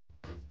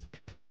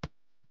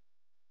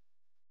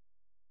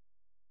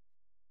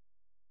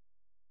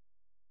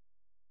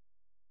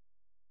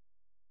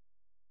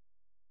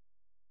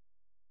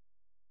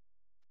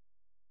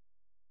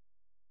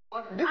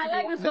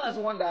 This is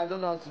one that I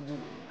don't know how to do.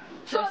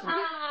 So,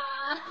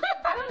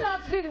 I don't know how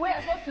to do it the way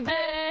I'm supposed to do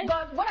it.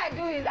 But what I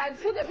do is I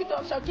put a bit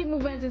of shocking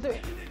movement into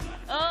it.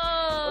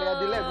 Yeah,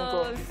 the leg will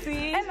go.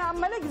 See? And now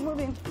my leg is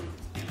moving.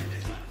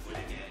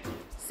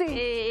 See?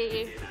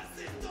 Hey.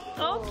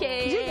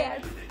 Okay. Did you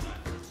get?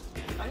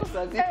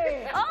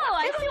 Hey. Oh,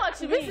 I see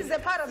what you mean. This is a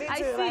part of it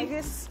too. Like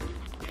this.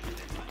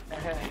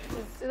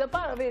 It's a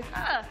part of it.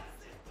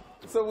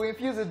 So we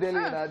infuse it daily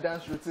in our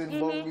dance routine,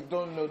 but we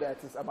don't know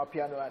that it's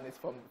Amapiano and it's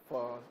from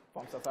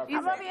South Africa.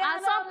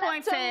 At some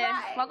point,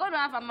 we're going to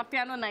have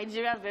Amapiano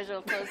Nigerian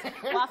version because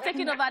we're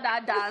taking over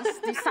that dance,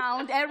 the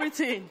sound,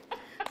 everything.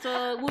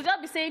 So we'll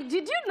just be saying,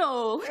 did you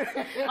know?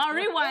 On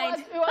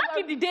rewind, back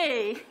in the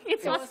day,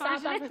 it was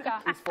South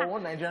Africa. It's for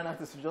one Nigerian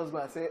artist to just go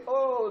and say,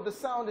 oh, the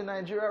sound in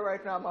Nigeria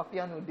right now,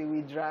 Amapiano, they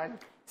will drag.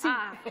 See,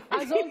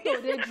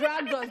 Azonto, they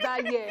dragged us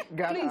that year.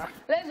 Ghana. Please,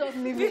 let's just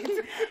leave it.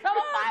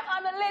 Number 5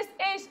 on the list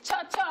is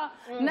Cha-Cha.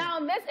 Now,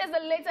 this is the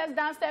latest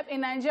dance step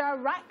in Nigeria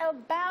right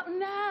about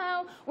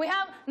now. We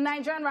have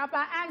Nigerian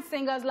rapper and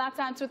singer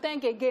Zlatan to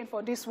thank again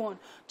for this one.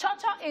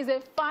 Cha-Cha is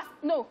a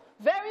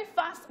very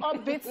fast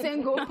upbeat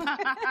single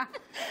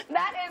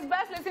that is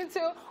best listened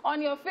to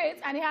on your feet,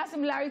 and it has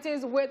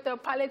similarities with the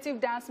palliative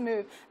dance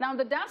move. Now,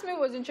 the dance move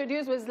was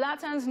introduced with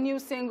Zlatan's new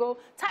single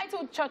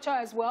titled Cha-Cha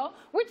as well,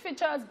 which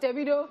features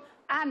Davido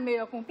and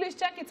Mayokun. Please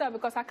check it out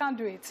because I can't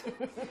do it.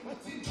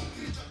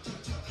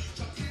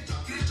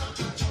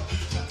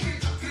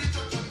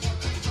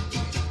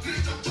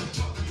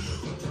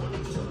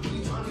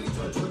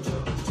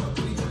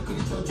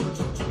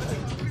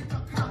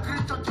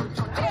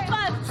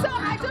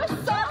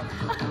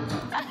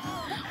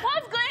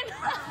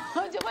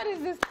 What is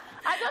this?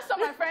 I just saw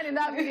my friend in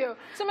that video.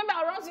 So maybe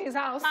I'll run to his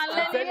house. And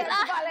learn it.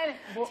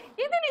 Isn't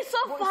it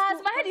so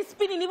fast? My head is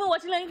spinning even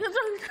watching like this.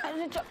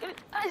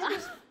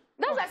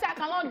 That's why I say I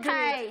cannot do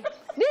it.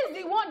 This is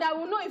the one that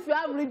will know if you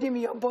have rhythm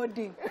in your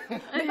body.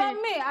 Because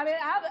me,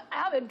 I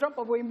have a drop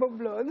of Oimbo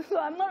blood, so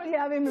I'm not really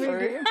having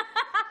rhythm.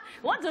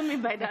 What do you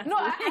mean by that? No,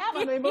 I have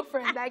an Oimbo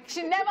friend. Like,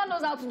 she never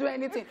knows how to do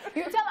anything.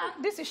 You tell her,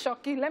 this is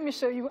Shoki. Let me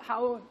show you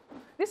how.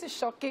 This is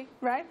Shoki,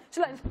 right?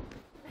 She's like,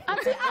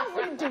 Auntie, I'm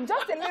reading,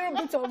 just a little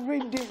bit of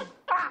reading.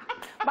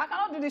 But I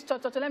cannot do this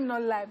cha-cha, let me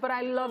not lie. But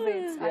I love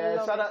it.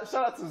 Yeah, shout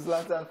out to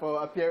Zlatan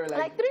for appearing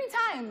like 3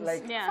 times.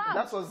 Like,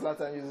 that's what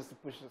Zlatan uses to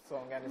push the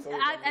song, and it's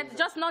always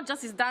just not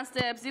just his dance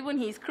steps, even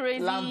his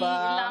crazy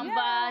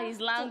Lamba, his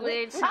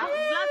language.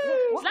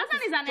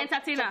 Zlatan is an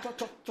entertainer.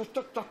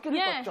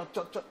 Yeah.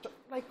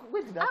 Like,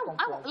 where did that come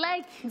from?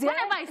 Like,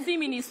 whenever I see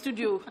him in his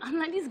studio, I'm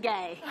like, this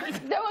guy.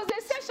 There was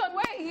a session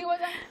where he was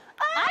like,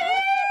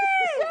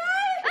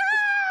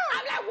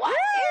 I'm like, what is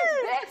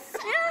this?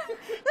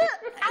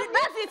 And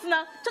that's it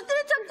now.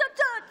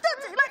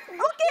 Like,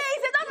 okay, he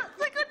said that.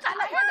 And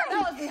I heard that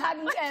was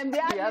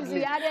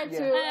the added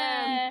to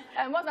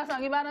what's that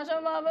song?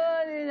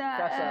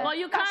 Well,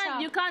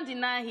 you can't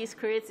deny he's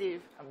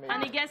creative.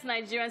 And he gets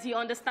Nigerians, he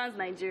understands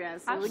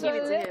Nigerians. So we'll give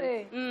it to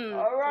him.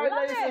 All right,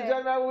 ladies and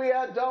gentlemen, we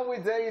are done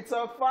with Day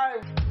Top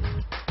 5.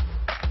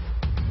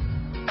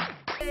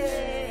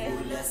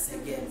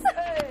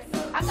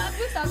 I can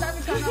do South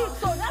Africa now.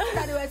 So that's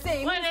what they were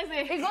saying. What did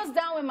they say? It goes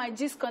down when my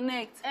G's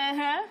connect.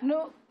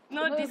 No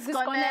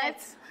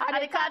disconnect.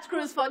 And the catch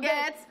cruise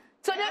forget.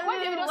 So when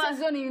they don't say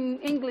zone in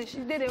English,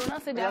 they will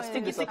not say that in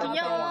English.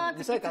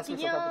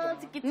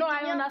 No,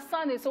 I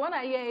understand it. So when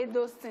I hear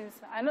those things,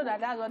 I know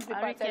that's what people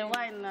are telling me.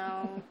 Why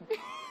now?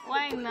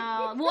 Why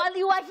now? Well,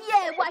 you are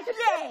here. We're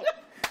here.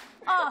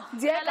 Oh,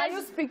 dear, can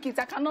you speak it?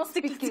 I cannot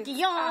speak it.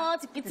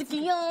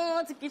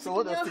 So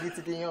what does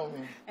tiki-tiki-yon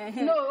mean?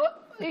 No,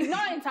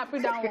 ignore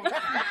interpret that one.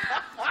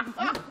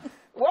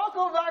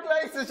 Welcome back,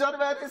 ladies and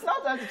gentlemen. It's now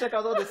time to check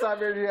out all the stuff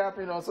really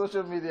happening on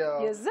social media.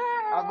 Yes,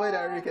 sir. Avoid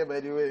Enrique,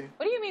 by the way.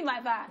 What do you mean by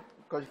that?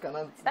 Because you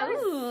cannot.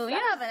 Ooh, you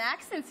have an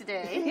accent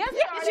today. Yes,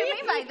 what do you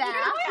mean by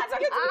that? We are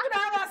talking to people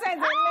that have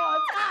accents a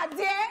lot. Ah,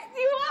 dear,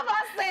 you have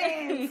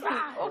accents.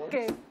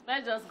 Okay.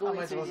 Let's just go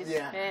with it.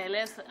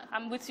 Yeah,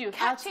 I'm with you.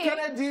 Catchy.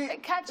 Kennedy.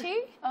 Catchy?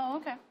 Oh,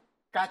 okay.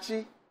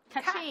 Catchy.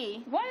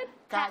 Catchy. What?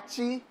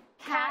 Catchy.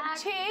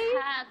 Catchy.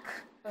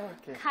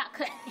 Okay.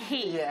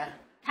 Yeah.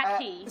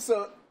 Catchy.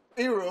 So,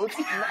 he wrote,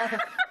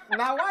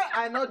 now why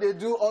I know they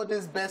do all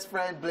this best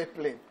friend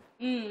play.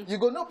 You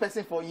go know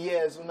person for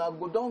years,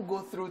 don't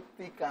go through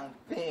thick and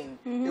thin.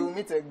 You will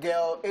meet a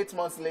girl, 8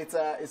 months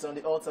later, is on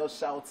the altar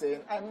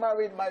shouting, I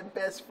married my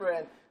best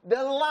friend.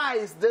 The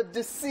lies, the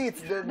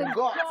deceit, the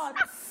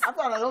guts.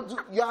 After I don't do,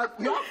 your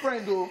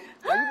friend though,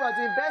 and you are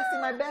doing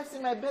my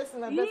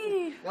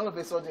bestie. All of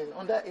a sudden,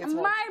 under 8 months,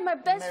 marry my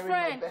best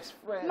friend.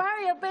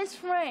 Marry your best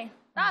friend.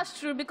 That's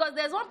true, because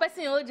there's one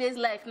person in OJ's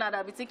life now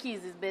that Bitiki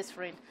is his best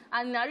friend.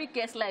 And in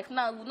Arike's life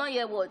now, we not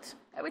hear what.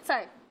 Every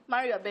time,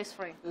 marry your best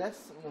friend.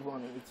 Let's move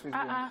on.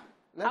 I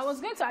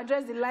was going to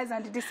address the lies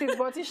and the deceit,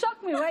 but it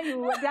shocked me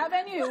when the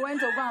avenue you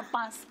went to go and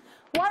pass.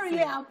 What really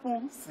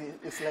happened? See,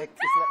 it's like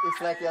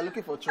you're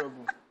looking for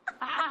trouble.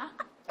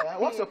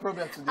 What's your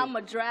problem today? I'm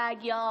a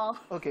drag, y'all.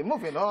 Okay,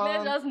 moving on.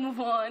 Let's just move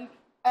on.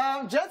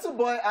 Gentle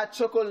Boy at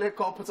Choco Lake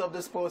put up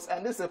this post,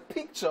 and this is a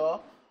picture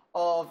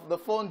of the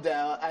phone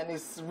dial, and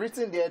it's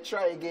written there,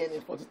 try again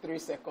in 43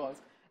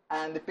 seconds.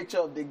 And the picture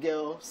of the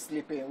girl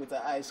sleeping with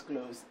her eyes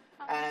closed.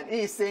 And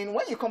he's saying,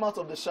 when you come out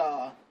of the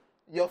shower,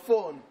 your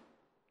phone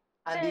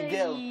and the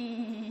girl.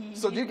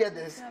 So do you get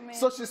this?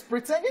 So she's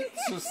pretending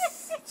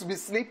to be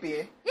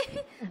sleeping.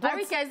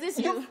 Arika, is this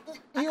you?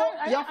 You've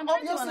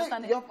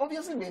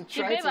obviously been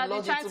trying to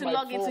log into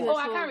my phone. Oh,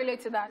 I can't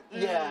relate to that.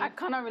 Yeah. I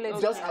cannot relate to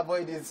that. Just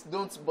avoid it.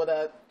 Don't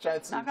bother trying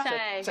to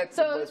check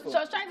the boy's phone. So she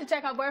was trying to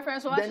check her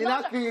boyfriend's phone. Then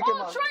Try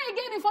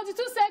again in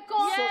 42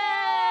 seconds.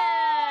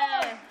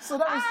 Yeah. So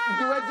that means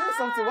you were doing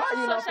something. Why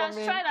are you not for me? So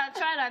she tried.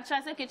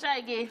 Okay, try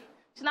again.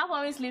 She's not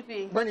for me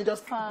sleeping. When you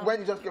just came out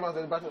of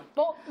the bathroom.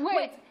 But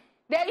wait.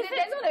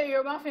 There's not a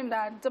Yoruba film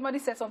that somebody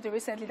said something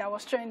recently that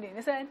was trending.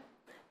 They said,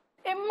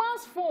 a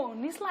man's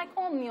phone is like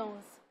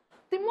onions.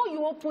 The more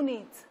you open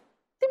it,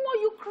 the more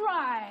you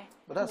cry.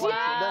 But that's not true.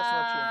 That's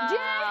not true.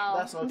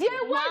 That's not true.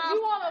 Why do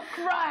you want to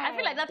cry? I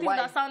feel like that thing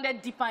that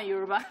sounded deeper in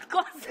Yoruba.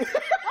 Because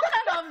what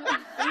kind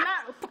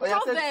of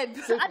proverb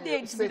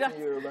adage say it in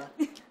Yoruba.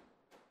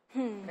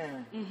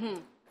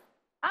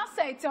 I'll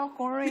say it in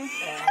Korean.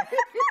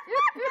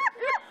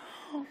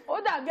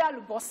 Ó dàbí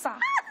àlùbọ́sà.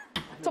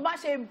 You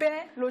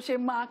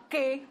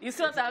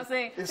see what I'm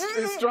saying? It's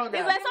stronger.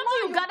 It's like something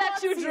you gather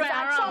children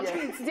around.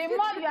 The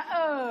more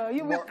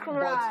you will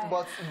cry.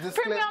 But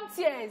premium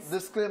tears.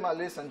 Disclaimer,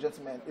 ladies and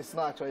gentlemen, it's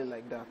not actually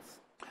like that.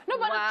 No,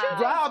 but the truth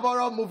do I have a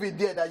horror movie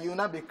there that you will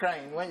not be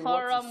crying when you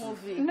watch horror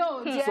movie?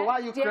 No, so why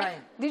are you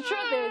crying? The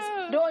truth is,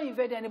 don't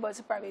invade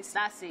anybody's privacy.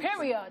 That's it.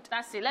 Period.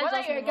 That's it.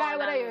 Whether you're a guy,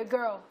 whether you're a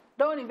girl.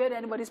 Don't invade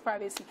anybody's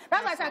privacy.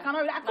 That's why I said I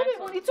cannot.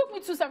 It took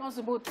me 2 seconds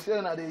to boot.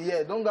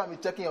 Don't go and be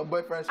checking your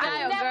boyfriend's phone.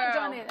 I've never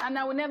done it, and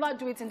I will never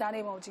do it in the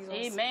name of Jesus.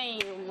 Amen.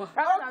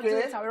 Rather than do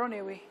it, I will run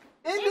away.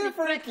 In the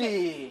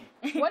freaky.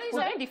 What is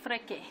it? In the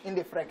freaky. In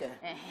the freaky.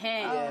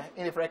 Yeah,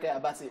 in the freaky,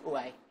 Abasi.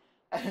 Why?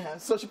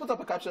 So she put up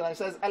a caption and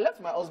says, I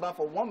left my husband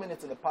for 1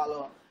 minute in the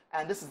parlor,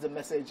 and this is the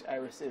message I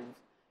received.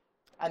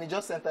 And he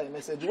just sent her a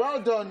message. Well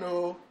done,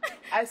 no.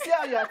 I see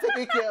how you are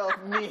taking care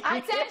of me.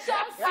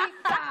 Attention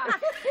seeker.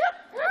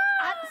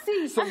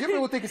 So you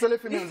people think it's only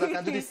females that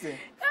can do this thing.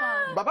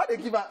 Baba, they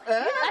give her.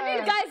 I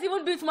mean, guys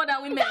even do it more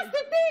than women. That's the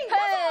thing.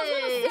 That's what I was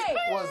going to say.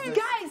 What's this?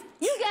 Guys,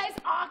 you guys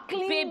are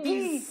clean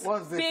babies.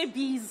 What's this?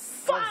 Babies.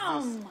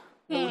 Fam.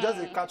 No, we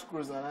just a catch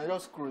cruise and I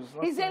just cruise.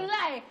 It's a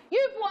lie.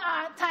 You people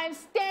are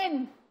times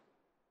 10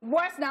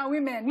 worse than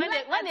women. When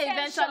they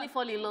eventually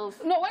fall in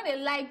love. No, when they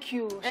like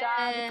you.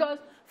 Because,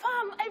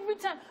 fam, every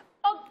time.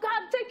 Oh,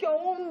 God, take your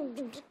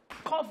own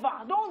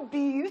cover. Don't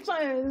be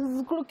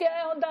crooked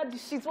under the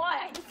sheets.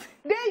 Why?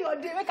 Day your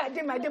day, make a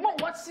day my day.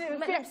 Won't watch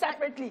film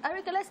separately.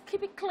 Arika, let's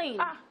keep it clean.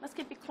 Let's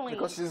keep it clean.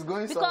 Because she's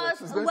going somewhere.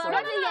 She's going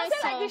somewhere. I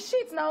say like the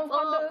sheets now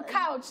on the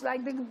couch,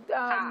 like the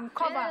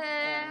cover.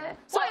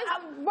 So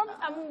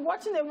I'm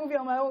watching a movie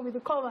on my own with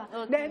the cover.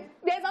 Then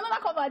there's another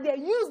cover there.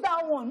 Use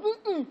that one.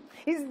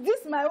 Is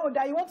this my own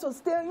that you want to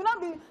stay? You not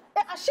be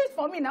a sheet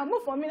for me now.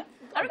 Move for me.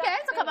 Arika,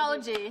 let's talk about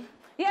OJ.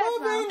 Yes,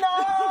 Moving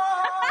on.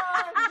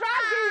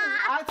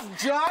 At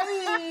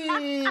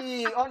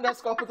Johnny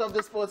 _ put up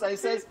this post and he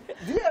says,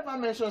 do you ever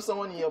mention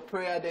someone in your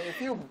prayer, then you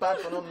feel bad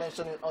for not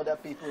mentioning other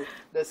people,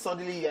 then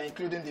suddenly you're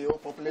including the whole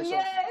population?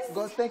 Yes.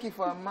 God, thank you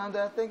for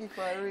Amanda, thank you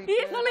for Eric.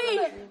 It's me.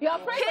 You're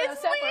praying for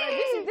yourself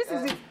already. This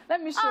is it.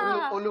 Let me show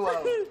you.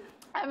 Oluwa.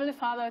 Heavenly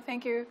Father,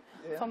 thank you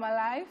for my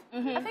life.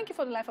 I thank you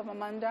for the life of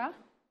Amanda.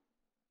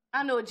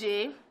 And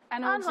OJ.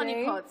 And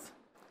Honeypot.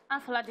 And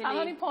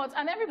And Honeypot.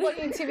 And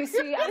everybody in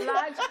TVC at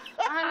large.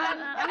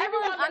 And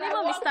everyone that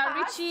I walk Mr.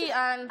 past, Richie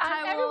and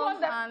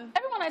Taiwo.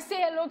 Everyone I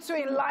say hello to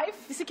in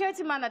life. The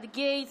security man at the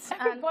gate.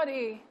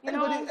 Everybody.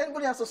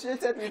 Anybody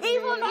associated with me?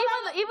 Even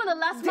the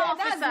last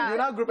officer. You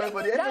not group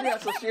everybody. Everybody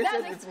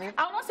associated with me.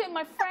 I want to say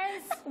my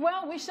friends,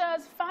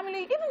 well-wishers,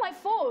 family, even my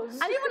foes.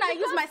 And even I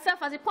use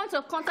myself as a point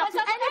of contact to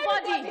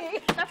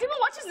anybody that even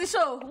watches the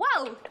show.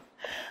 Wow.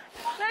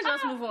 Let's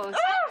just move on.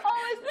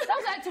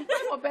 That's like to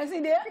pray for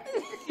person there.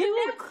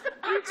 You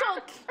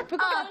talk. Because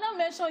I will not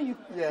mention you.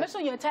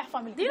 Mention your entire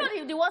family. Do you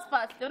know the worst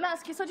part? They'll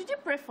ask you, so did you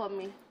pray for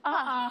me?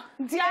 Yeah,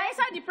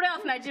 inside the prayer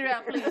of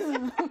Nigeria, please.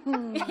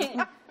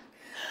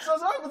 So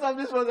I put up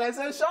this post. I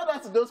said, shout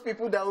out to those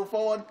people that will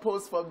forward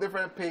posts from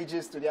different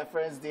pages to their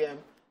friends' DM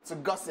to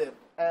gossip.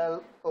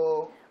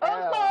 LOL.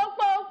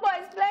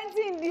 It's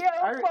plenty in there.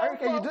 Ari,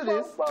 can you do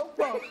this? She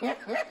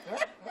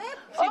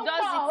does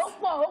it.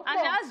 And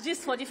that's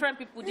just for different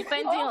people,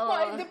 depending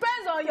on... It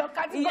depends on your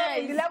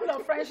category, the level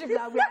of friendship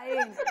that we are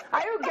in.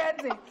 Are you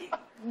getting?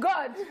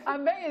 God,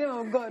 I'm begging you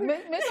of God.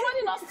 May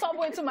somebody not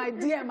stumble into my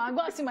DM and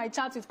go and see my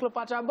chat with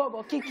Cleopatra, Bob,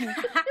 or Kiki.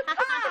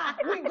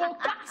 We go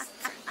cast.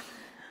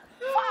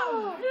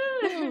 Wow.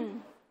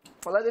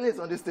 Faladele is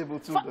on this table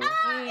too, though.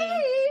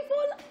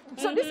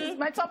 So this is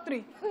my top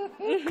 3.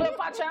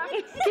 Cleopatra,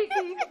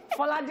 Kiki,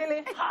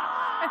 Faladele.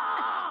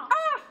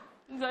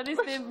 So this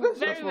table,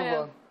 very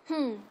well.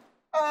 No,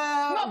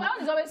 my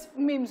own is always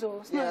memes,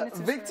 though.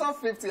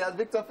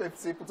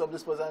 Victor50 put up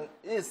this post and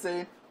he is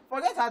saying,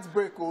 forget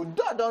heartbreak,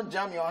 don't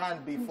jam your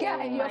hand before.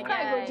 Yeah, your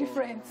cry go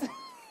different.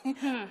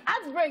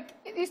 Heartbreak,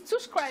 it's too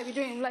cry we're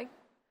doing, like,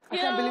 I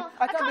can't believe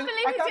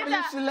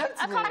she left me. I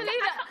can't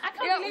believe that. I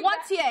can't believe what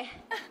that. year?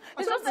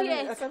 It's not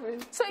year.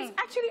 So it's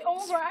actually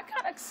over. I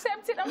can't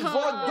accept it. I'm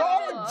But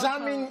don't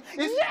jamming.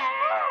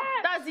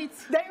 That's it.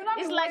 Then you're not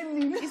it's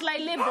like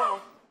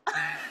labor.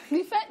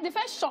 The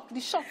first shock,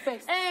 the shock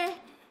first.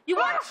 You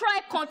want to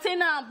try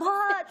container,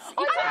 but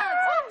you can't.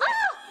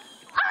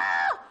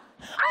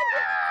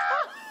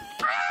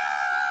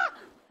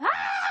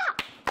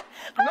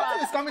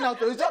 Nothing is coming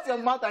out. It's just your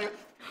mouth and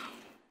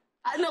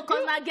no,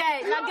 because my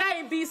guy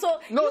in B, so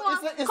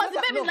because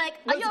the baby's like,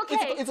 are you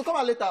okay? It's come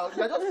out later. What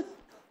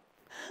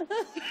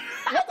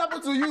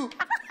happened to you?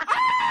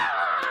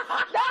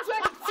 That's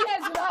when the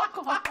tears will now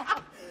come.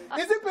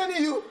 Is it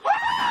paining you? I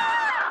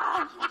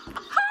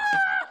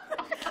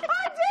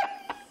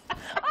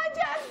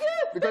just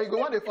did. Because you go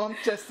want to form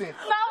chesting. No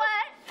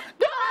way.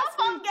 Don't ask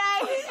for guy.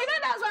 You know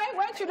that's why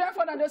when children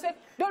fall down, they say,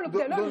 don't look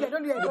there,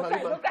 don't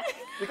cry.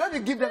 Because you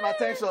give them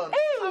attention.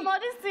 Mama,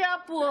 this is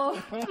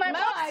poor.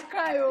 I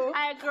cry,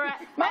 I cry.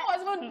 My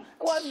husband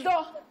was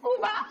door.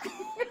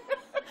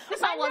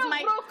 This one was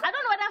my... I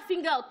don't know whether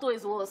finger or toe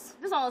is worse.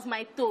 This one was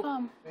my toe.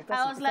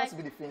 I was like... It has to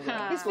be the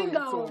finger. This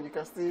finger. You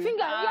can still... Finger,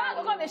 yeah,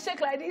 I'm going to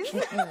shake like this.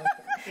 This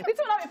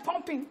will not be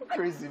pumping.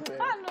 Crazy, man.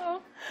 I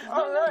know.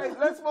 All right,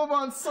 let's move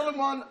on.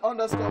 Solomon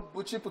 _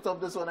 Bucci put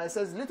up this one. It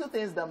says, little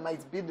things that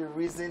might be the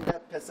reason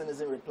that person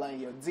isn't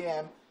replying your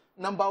DM.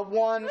 Number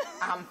 1,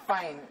 I'm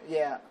fine.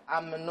 Yeah,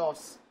 I'm a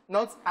nurse.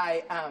 Not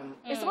I am.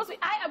 It's supposed to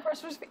be I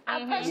apostrophe.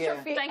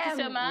 Thank you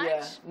so much.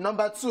 Yeah.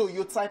 Number 2,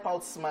 you type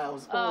out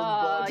smiles. Oh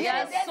God.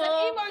 Yes, there's an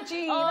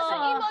emoji. There's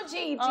an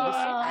emoji.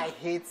 I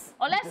hate.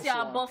 Unless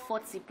you're above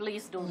 40,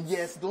 please don't.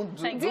 Yes, don't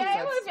do. Even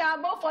if you're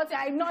above 40,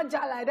 I'm not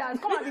jar like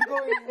that. Come on, be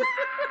going.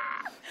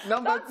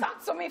 Don't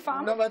talk to me,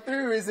 fam. Number 3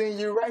 reason,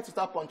 you write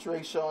without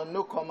punctuation,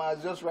 no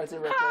commas, just writing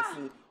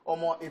recklessly. Or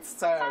more, it's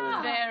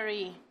tiring.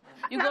 Very.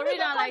 You go read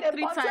that like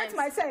 3 times.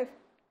 Myself.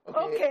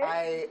 Okay.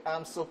 I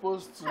am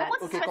supposed to.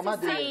 What's come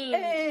on,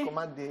 there.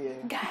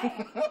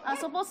 Guy. I'm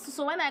supposed to.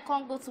 So when I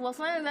can't go to work,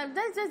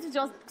 they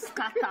just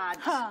scattered.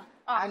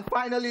 And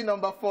finally,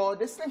 number 4,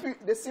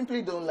 they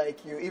simply don't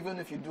like you, even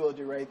if you do all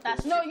the right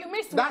things. No, you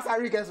missed. That's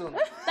Arika's own.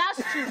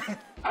 That's true.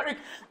 Arik.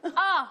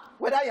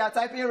 Whether you are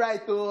typing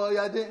right or you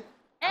are doing.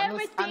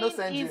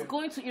 Everything is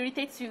going to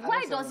irritate you.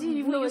 Why does he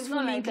even use full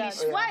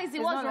English? Why is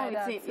it what's wrong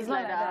with him? It's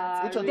not like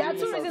that. There are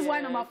 2 reasons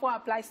why number 4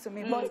 applies to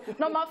me. But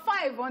number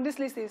 5 on this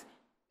list is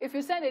if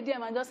you send a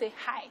DM and just say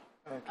hi.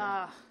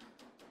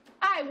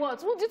 Hi, what?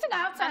 Do you think I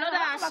have time? Another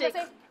handshake.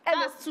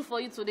 That's 2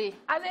 for you today.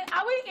 As in,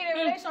 are we in a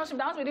relationship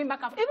that wants to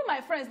back and forth? Even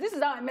my friends, this is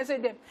how I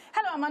message them.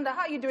 Hello, Amanda, how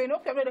are you doing?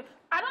 Hope you're doing.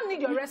 I don't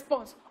need your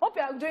response. Hope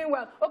you are doing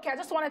well. Okay, I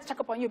just wanted to check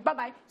up on you.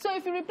 Bye-bye. So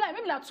if you reply,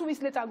 maybe like 2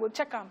 weeks later, I'll go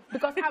check them.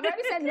 Because I've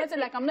already sent a message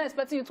like I'm not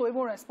expecting you to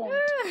even respond.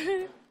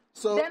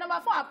 So then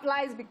number 4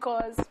 applies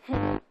because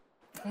the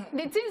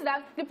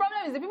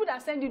problem is the people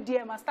that send you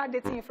DM and start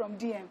dating you from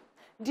DM.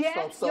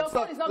 Your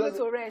phone is not going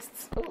to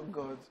rest. Oh,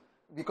 God.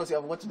 Because you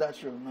have watched that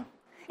show now.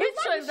 Which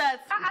show is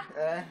that?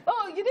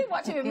 Oh, you didn't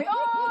watch it with me.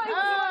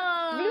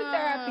 Oh, blue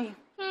therapy.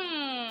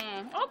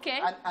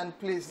 Okay. And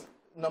please,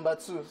 number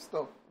 2,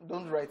 stop.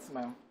 Don't write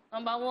smile.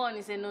 Number 1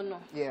 is a no-no.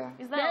 Yeah.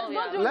 Is that all?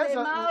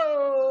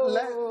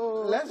 Yeah.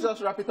 Let's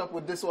just wrap it up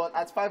with this one.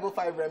 At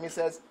 5:05, Remy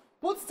says,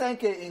 put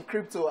 10K in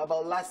crypto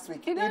about last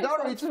week. You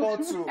don't reach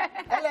 4.2.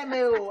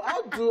 LMAO,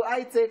 how do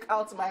I take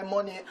out my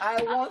money?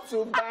 I want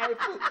to buy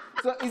food.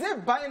 So is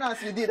it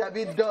Binance you did a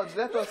bit dodge?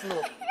 Let us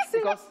know.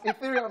 Because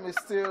Ethereum is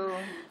still... No.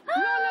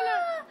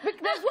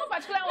 There's one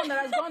particular one that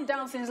has gone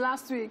down since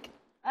last week.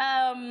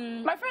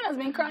 My friend has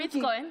been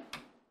cranky.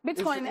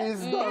 Bitcoin.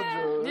 It's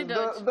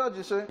dodge. Dodge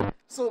is showing.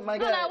 So my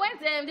guy... No, I went,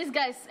 this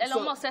guy,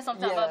 Elon Musk said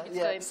something about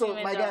Bitcoin. Yeah. So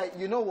my guy,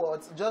 you know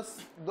what?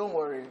 Just don't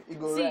worry. It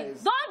will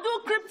rise. Don't do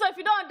crypto if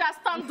you don't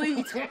understand to it.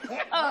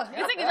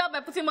 You think it's not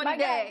by putting money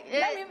there.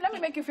 Let me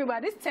make you feel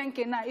bad. This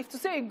 10K now, if to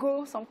say you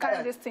go some kind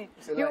of this thing,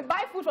 you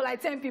buy food for like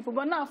 10 people,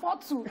 but now for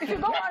 2. If you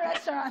go one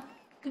restaurant,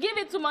 give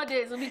it 2 more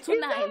days, it'll be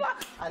 2.9.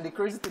 And the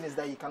crazy thing is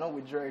that you cannot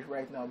withdraw it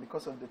right now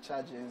because of the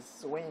charges.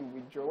 So when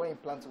you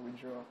plan to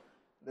withdraw,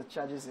 the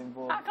charges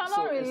involved. I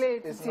cannot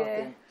relate. It's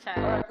nothing.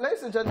 All right,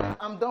 ladies and gentlemen,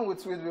 I'm done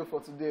with Sweetville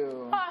for today.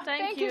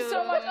 Thank you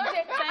so much.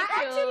 Okay, I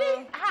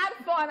actually had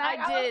fun. I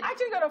was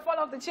actually going to fall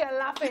off the chair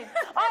laughing.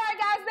 All right,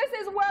 guys,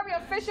 this is where we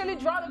officially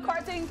draw the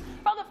curtain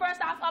from the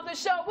first half of the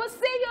show. We'll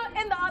see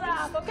you in the other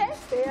half, okay?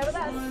 Stay here with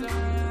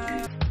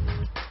us.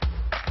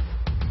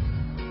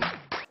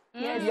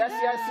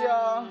 Yes,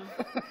 y'all.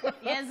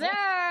 Yes,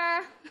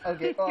 sir.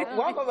 Okay,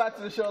 welcome back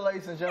to the show,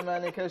 ladies and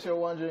gentlemen. In case you're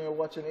wondering, you're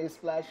watching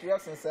Esplash.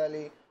 Yours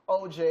sincerely,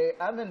 OJ.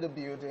 I'm in the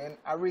building.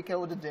 Arika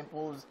with the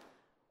dimples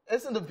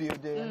is in the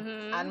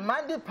building. And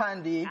Mandy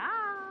Pandy,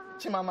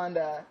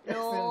 Chimamanda, is in the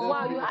building.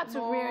 Wow, you had to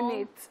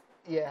ruin it.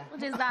 Yeah.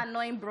 Which is that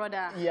annoying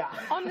brother? Yeah.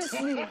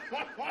 Honestly.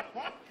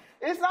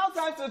 It's now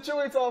time to chew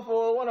it off.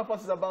 One of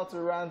us is about to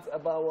rant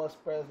about what's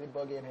presently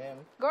bugging him.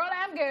 Girl,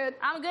 I'm good.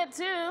 I'm good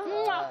too.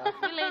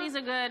 You ladies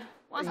are good.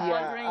 What's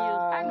bothering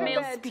you?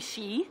 Male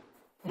species.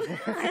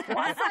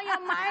 What's on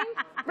your mind?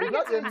 Bring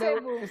it to the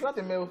table. It's not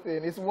a male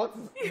thing. It's what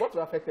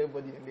will affect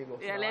everybody in Lagos.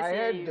 Yeah, I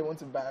heard they want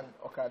to ban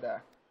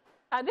Okada.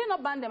 I did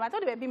not ban them. I thought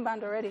they were being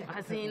banned already.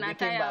 As in, You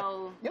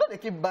know they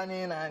keep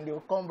banning and they'll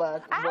come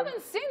back. I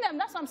haven't seen them.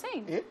 That's what I'm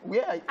saying.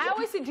 Where? I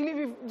always see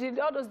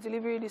all those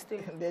delivery this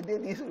thing. They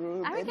did this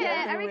room.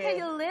 Arika,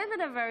 you live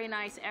in a very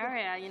nice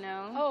area, you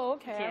know. Oh,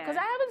 okay. Because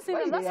I haven't seen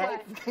them. That's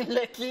why.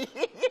 Lucky.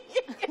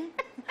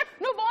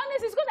 No, but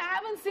honestly, it's because I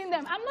haven't seen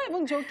them. I'm not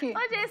even joking.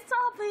 OJ,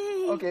 stop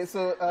it. Okay,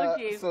 so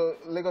so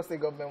Lagos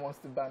State government wants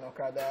to ban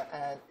Okada,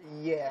 and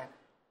yeah,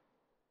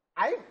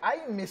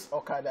 I miss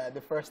Okada the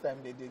first time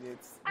they did it.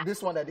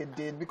 This one that they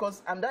did,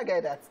 because I'm that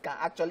guy that can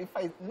actually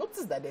fight.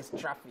 Notice that there's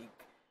traffic.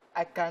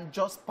 I can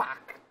just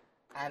park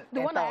and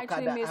the one I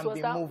actually missed was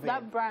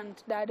that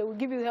brand that they will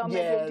give you the helmet.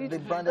 Yeah, the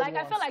branded ones.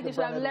 I felt like they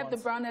should have left the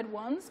branded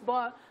ones,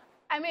 but.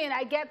 I mean,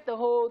 I get the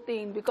whole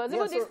thing because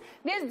even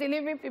these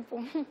delivery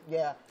people.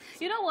 Yeah.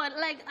 You know what?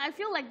 Like, I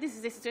feel like this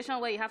is a situation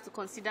where you have to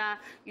consider,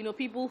 you know,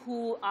 people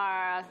who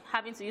are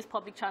having to use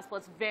public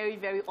transport very,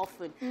 very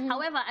often.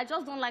 However, I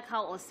just don't like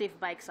how unsafe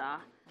bikes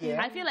are.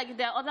 Yeah. I feel like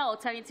there are other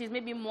alternatives,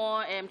 maybe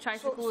more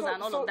tricycles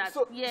and all of that.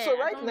 So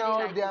right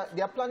now,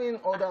 they are planning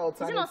other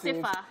alternatives. Is it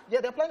not safer?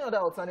 Yeah, they're planning other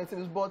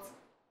alternatives, but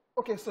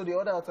okay, so the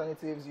other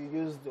alternatives, you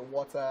use the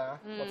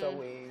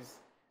waterways,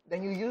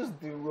 then you use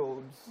the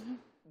roads.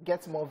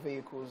 Get more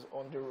vehicles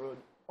on the road.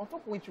 On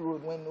top of which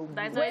road when no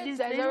there's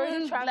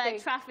already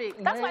traffic.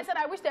 That's why I said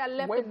I wish they had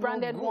left the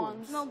branded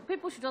ones. No,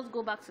 people should just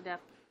go back to their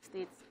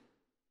states.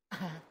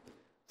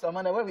 So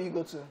Amanda, where will you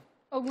go to?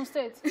 Ogun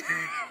State.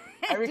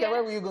 Arika,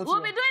 where will you go to?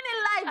 We'll be doing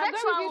it live I'm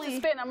going with you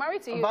to Spain. I'm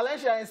married to you.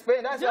 Valencia in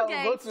Spain. That's where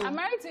we'll go to. I'm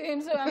married to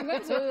him, so I'm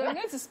going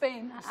to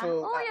Spain.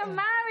 So, oh, you're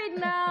married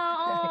now.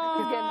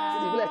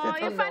 Oh,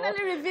 you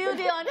finally revealed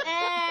it on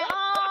air.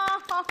 Oh.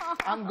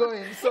 I'm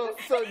going. So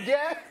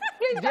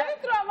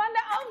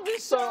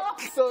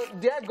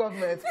dear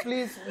government,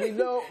 please, we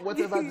know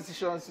whatever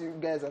decisions you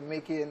guys are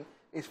making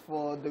is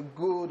for the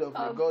good of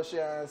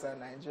Lagosians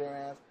and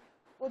Nigerians.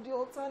 But the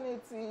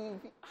alternative,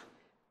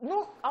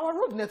 no, our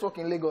road network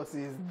in Lagos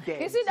is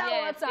dead. You see that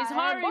water? It's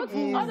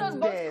horrible. All those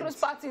boats cruise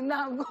party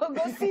now go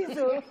see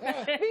so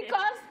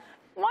because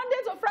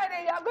Monday to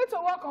Friday you are going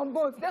to work on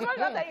boats. They're not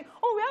going to tell you,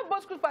 oh, we have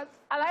boats cruise party,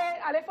 and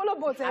I follow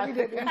boats every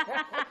day.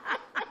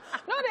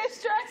 No, they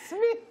stress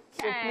me.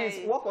 So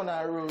please walk on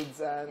our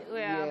roads and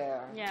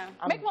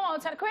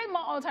create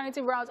more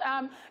alternative routes.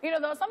 You know,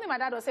 there was something my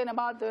dad was saying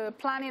about the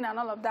planning and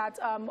all of that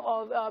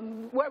of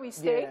where we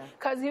stay,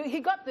 because he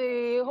got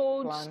the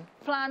whole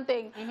plan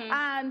thing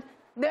and.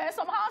 There are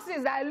some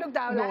houses that I looked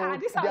at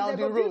like, this house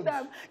they will build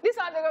them. This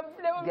house they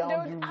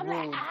will. I'm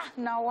like,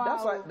 now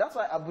wow. That's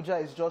why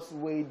Abuja is just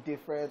way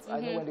different. I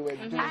know when they were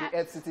doing the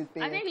Ed City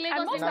thing. I think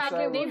Lagos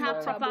didn't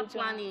have proper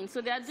planning,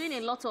 so they are doing a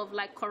lot of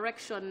like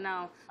correction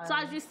now. So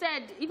as you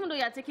said, even though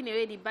you are taking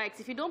away the bikes,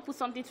 if you don't put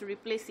something to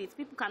replace it,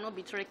 people cannot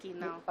be trekking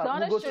now.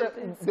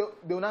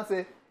 They will not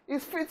say,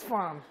 It's fit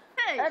farm.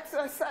 Hey.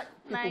 Exercise.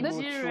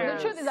 Nigeria.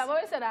 The truth is, I've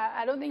always said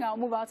I don't think I'll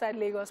move outside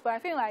Lagos, but I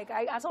feel like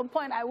at some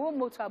point I will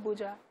move to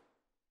Abuja.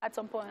 At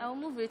some point. I'll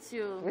move with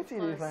you. What do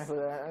you find for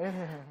that?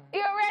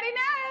 You ready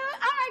now?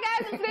 All right,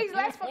 guys, please,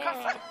 let's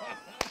focus.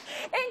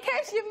 In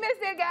case you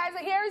missed it, guys,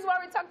 here is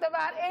what we talked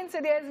about in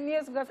today's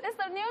news, because it's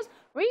the news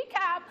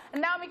recap.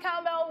 Naomi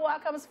Campbell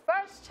welcomes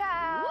first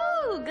child.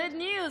 Woo, good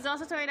news.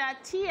 Also told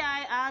that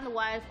T.I. and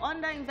wife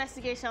under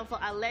investigation for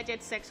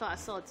alleged sexual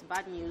assault.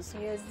 Bad news.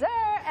 Yes, sir.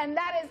 And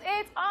that is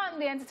it on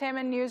the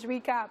entertainment news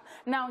recap.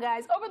 Now,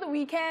 guys, over the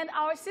weekend,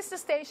 our sister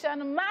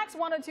station, Max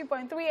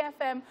 102.3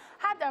 FM,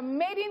 had their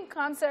maiden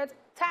concert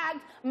tagged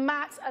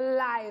Max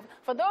Live.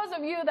 For those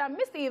of you that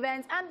missed the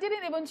event and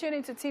didn't even tune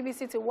into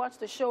TVC to watch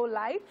the show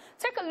live,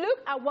 take a look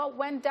at what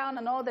went down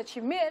and all that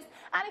you missed.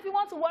 And if you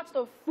want to watch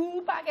the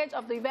full package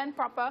of the event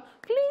proper,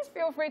 please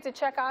feel free to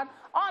check out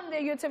on the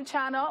YouTube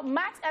channel,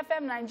 Max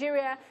FM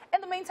Nigeria.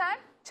 In the meantime,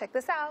 check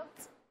this out.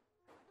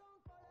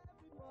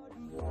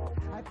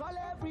 I call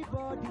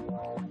everybody,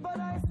 but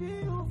I see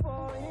you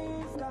for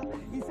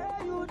Insta. He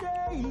say you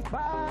there,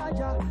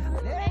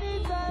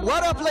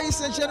 What up,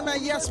 ladies and gentlemen?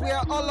 Yes, we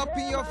are all up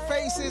in your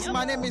faces.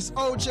 My name is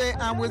OJ,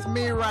 and with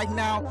me right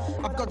now,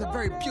 I've got a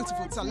very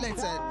beautiful,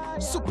 talented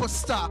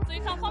superstar. So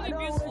you can call me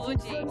beautiful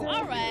OJ.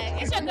 All right.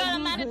 It's your girl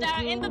Amanda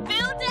Dara in the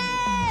building.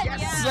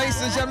 Yes,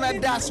 ladies and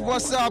gentlemen, that's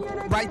what's up.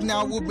 Right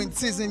now, we've been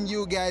teasing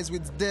you guys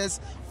with this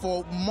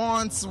for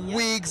months,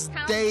 weeks,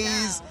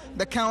 days,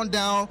 the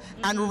countdown,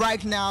 and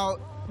right now,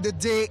 the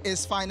day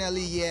is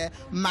finally here.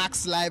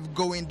 Max Live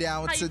going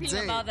down How today. You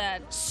feeling about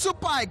that?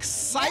 Super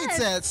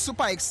excited,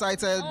 super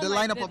excited. Oh the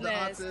my lineup of the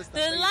goodness. artists. The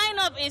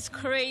lineup is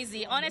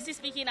crazy. Honestly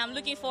speaking, I'm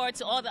looking forward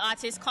to all the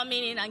artists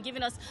coming in and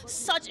giving us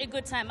such a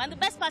good time. And the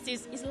best part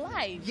is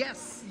live.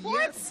 Yes, what?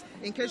 yes.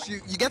 In case you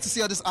get to see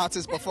all these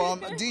artists perform,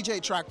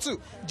 DJ track 2,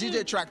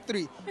 DJ track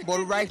 3.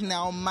 But right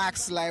now,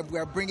 Max Live, we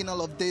are bringing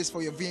all of this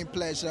for your viewing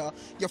pleasure.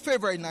 Your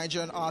favorite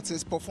Nigerian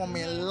artists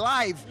performing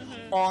live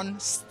on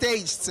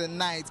stage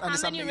tonight. And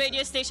how many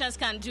radio stations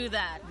can do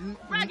that?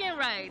 Bragging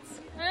rights.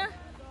 Huh?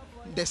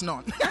 There's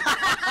none.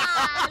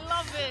 I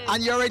love it.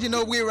 And you already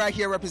know we're right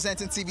here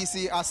representing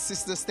TVC, our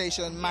sister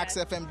station, Max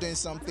FM, doing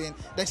something.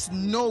 There's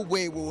no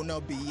way we will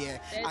not be here.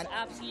 There's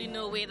absolutely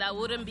no way that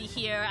wouldn't be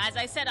here. As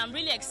I said, I'm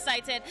really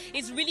excited.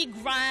 It's really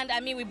grand. I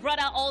mean, we brought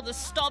out all the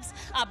stops.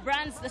 Our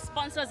brands, the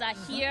sponsors are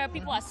here.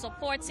 People are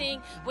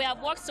supporting. We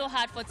have worked so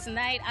hard for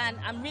tonight, and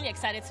I'm really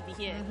excited to be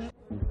here.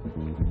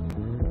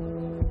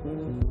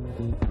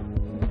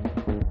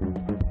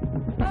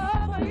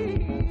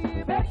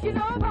 You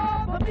know,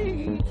 cover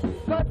me,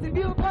 'cause if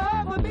you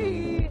cover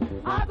me,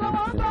 I go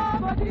on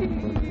cover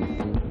me.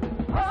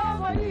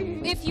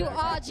 If you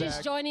are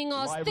just joining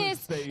us,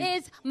 this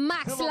is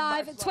Max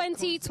Live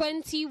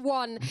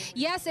 2021.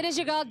 Yes, it is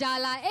your girl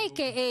Dala,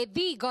 aka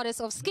the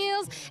Goddess of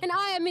Skills, and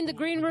I am in the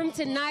green room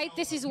tonight.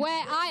 This is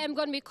where I am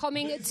going to be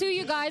coming to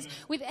you guys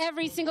with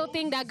every single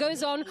thing that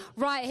goes on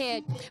right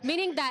here.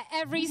 Meaning that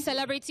every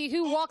celebrity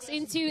who walks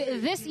into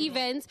this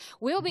event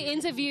will be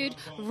interviewed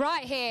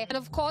right here. And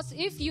of course,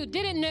 if you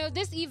didn't know,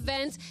 this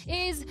event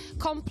is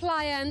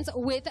compliant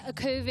with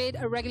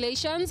COVID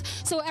regulations.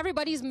 So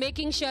everybody's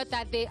making sure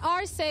that they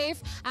are safe,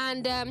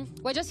 and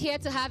we're just here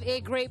to have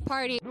a great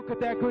party. Look at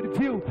that good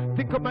view.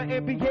 Think of my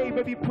MBA,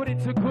 maybe put it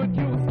to good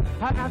use.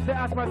 I have to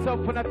ask myself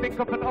when I think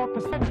of an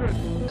office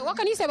entrance. What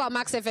can you say about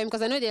Max FM?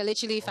 Because I know they're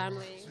literally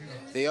family.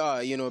 They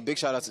are, you know, big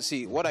shout out to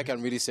see. What I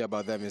can really say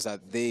about them is that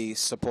they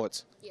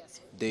support.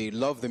 Yes. They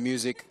love the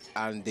music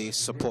and they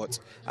support.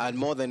 And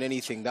more than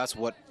anything, that's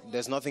what,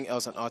 there's nothing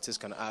else an artist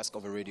can ask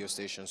of a radio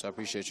station. So I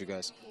appreciate you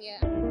guys.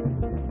 Yeah.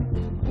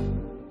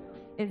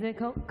 Is it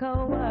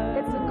Cocoa World?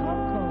 It's a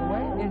Cocoa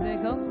World. Is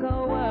it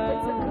Cocoa World?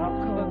 It's a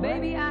Cocoa. But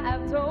baby, I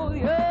have told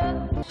you.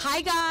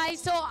 Hi guys,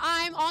 so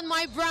I'm on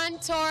my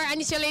brand tour, and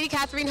it's your lady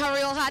Catherine, her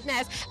real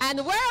hotness.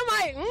 And where am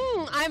I?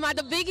 I'm at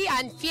the Biggie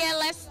and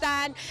Fearless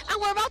stand,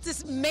 and we're about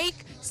to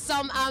make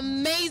some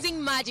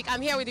amazing magic.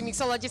 I'm here with the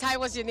mixologist. Hi,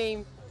 what's your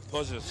name?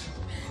 Puzzles.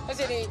 What's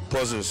your name?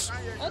 Puzzles.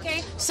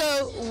 Okay, so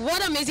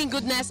what amazing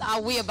goodness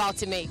are we about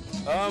to make?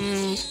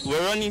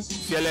 We're running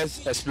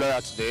Fearless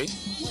Explorer today.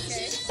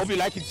 Okay. Hope you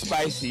like it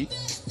spicy.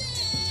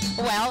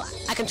 Well,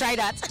 I can try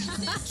that.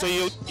 So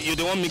you're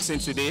the one mixing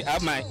today. I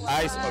have my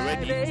eyes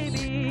already.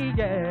 Baby,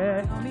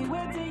 yeah. Tell me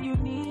what do you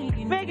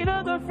need? Make it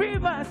all go free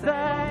my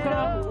side.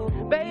 Oh,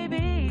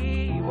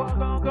 baby, walk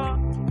on, go.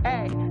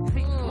 Hey,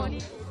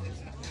 620.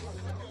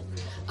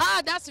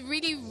 Ah, that's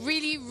really,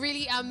 really,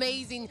 really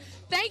amazing.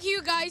 Thank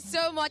you guys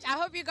so much. I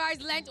hope you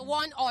guys learned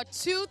one or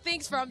two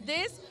things from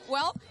this.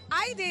 Well,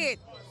 I did.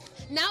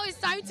 Now it's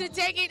time to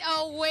take it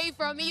away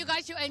from me. You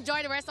guys should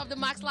enjoy the rest of the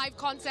Max Live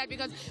concert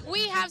because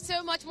we have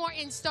so much more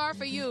in store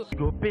for you.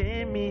 Go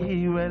pay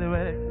me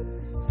well.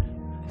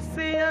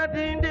 See, I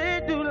think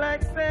they do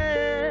like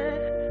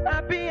say, I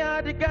be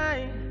the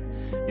guy.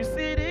 You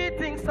see the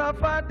things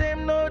suffer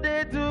them, no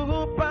they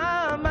do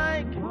by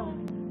Mike.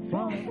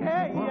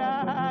 Hey,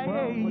 yeah.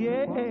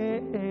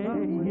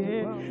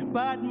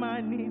 Bad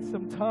man needs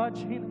some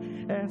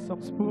touching and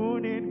some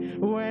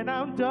spooning when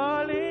I'm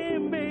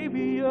darling.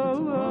 baby,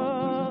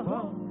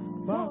 oh,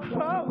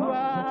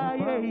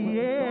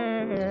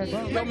 yeah.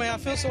 Yo, man, I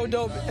feel so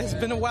dope. It's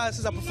been a while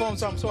since I performed,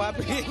 so I'm so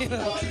happy. You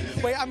know?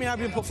 But I mean, I've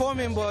been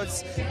performing, but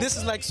this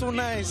is like so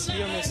nice, you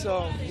know,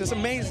 so it's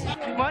amazing.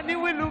 Money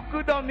will look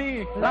good on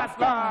me,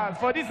 last,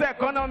 for this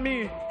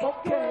economy.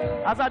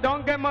 Okay. As I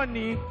don't get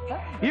money,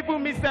 people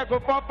mistake go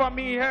fall for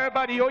me,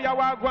 everybody, oh yeah,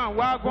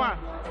 wagwan.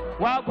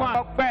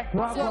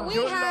 So we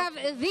have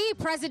the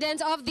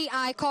president of the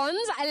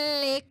Icons,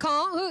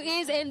 Lekan, who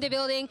is in the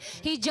building.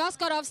 He just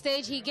got off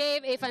stage. He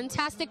gave a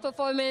fantastic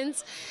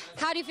performance.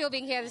 How do you feel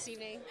being here this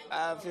evening?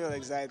 I feel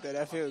excited.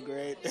 I feel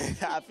great.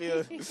 I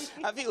feel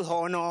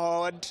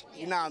honored.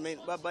 You know what I mean?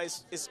 But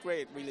it's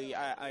great, really.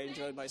 I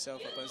enjoyed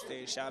myself up on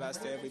stage. Shout outs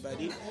to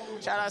everybody.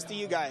 Shout outs to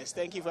you guys.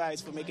 Thank you guys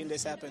for making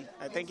this happen.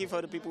 Thank you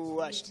for the people who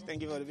watched.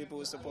 Thank you for the people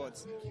who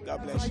support.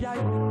 God bless you.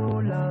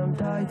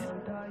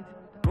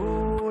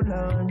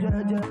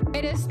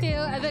 It is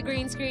still the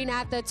green screen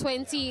at the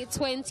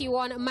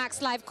 2021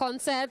 Max Live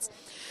concerts,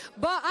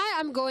 but I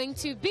am going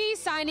to be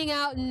signing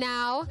out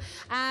now,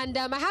 and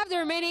I have the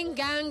remaining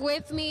gang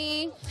with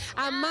me.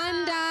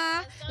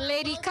 Amanda,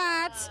 Lady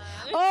Cat,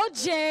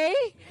 OJ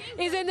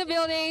is in the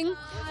building.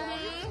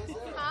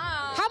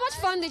 How much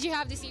fun did you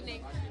have this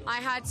evening? I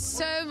had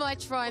so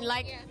much fun.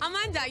 Like,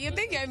 Amanda, you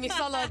think you're a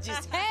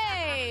mixologist.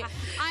 Hey,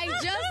 I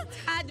just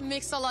had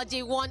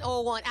Mixology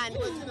 101, and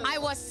I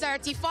was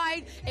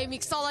certified a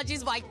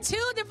mixologist by 2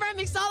 different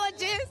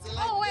mixologists.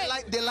 Oh, wait.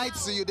 They lied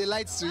to you. No,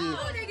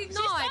 they did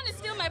not. She's trying to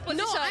steal my position.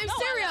 No, I'm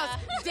serious.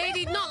 They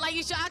did not. Like,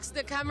 you should ask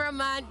the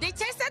cameraman. They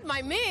tasted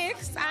my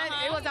mix, and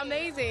it was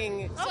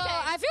amazing. So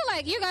I feel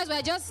like you guys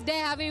were just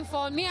there having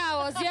fun. Me, I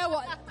was here.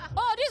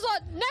 Oh, this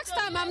was next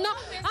time. I'm not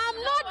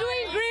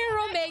doing green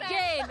room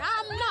again.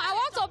 I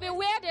want to be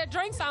where the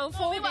drinks and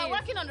food. We were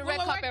working on the red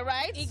carpet,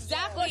 right?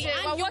 Exactly.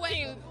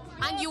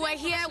 And you were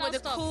here with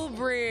the cool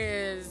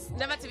breeze,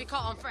 never to be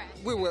caught on fresh.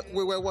 We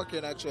were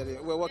working actually.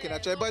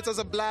 But it was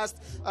a blast.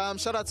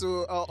 Shout out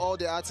to all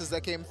the artists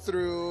that came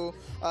through.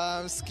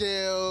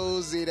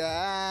 Skills, Zeta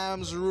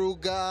Arms,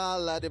 Ruga,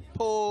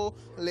 Ladipo,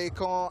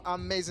 Lekan.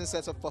 Amazing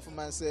set of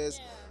performances.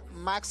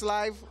 Max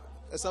Live,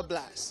 it's a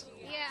blast.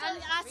 Yeah,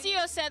 and our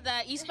CEO said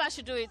that Esplash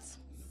should do it.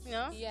 You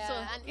know? Yeah, so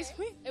and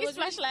it was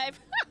Esplash Live.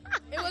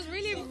 It was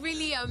really,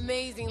 really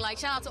amazing. Like,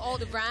 shout out to all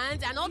the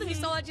brands and all the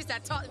mixologists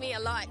that taught me a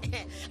lot.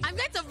 I'm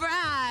going to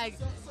brag.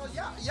 So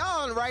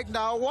y'all right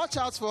now, watch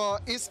out for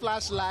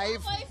Esplash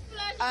Live.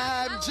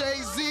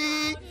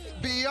 Jay-Z,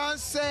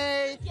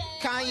 Beyonce,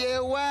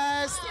 Kanye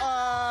West,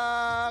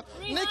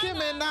 Nicki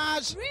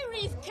Minaj.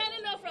 Riri's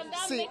killing her from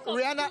that See,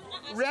 makeup.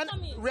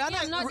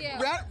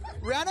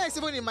 Rihanna is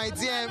even in my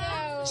DM.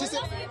 She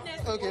said,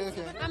 okay.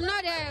 I'm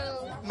not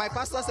there. My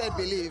pastor said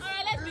believe. All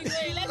right, let's be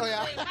great. Let's be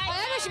great.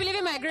 I should believe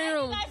in my green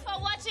room. Thank you guys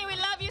for watching. We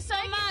love you so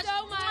much. Thank you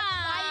so much.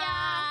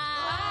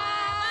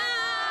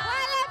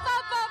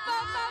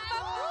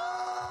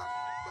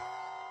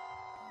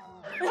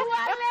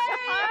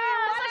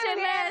 Such an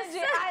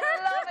energy. I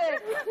love it.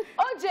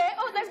 OJ,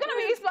 there's going to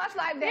be Esplash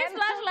Live then.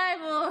 Esplash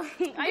Live.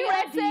 Are you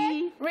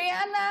ready?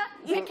 Rihanna,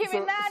 Nicki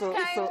Minaj,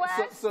 Kanye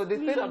West. So the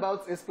thing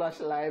about Esplash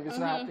Live is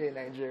not happening in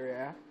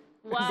Nigeria.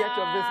 Wow. Get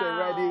your visa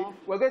ready.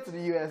 We're going to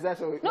the US. That's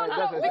what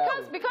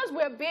because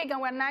we're big and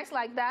we're nice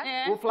like that.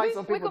 Yeah. We'll fly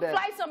some people there. We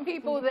could fly some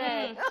people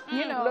there.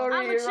 You know.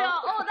 I'm sure.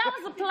 Oh, that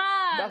was the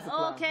plan. That's the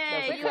plan.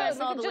 Okay. We could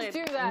just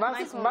do that.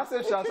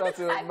 Massive shout out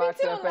to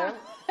Max FM.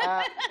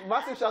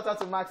 Massive shout out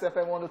to Max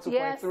FM 102.3.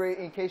 Yes.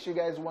 In case you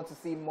guys want to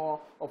see more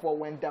of what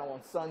went down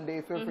on Sunday,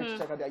 feel free to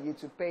check out their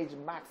YouTube page,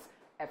 Max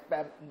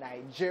FM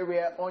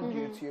Nigeria on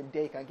YouTube.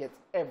 They can get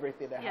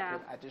everything that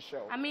happened at the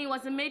show. I mean, it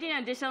was a maiden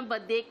edition,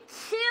 but they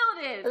killed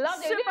it.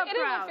 Loved it. It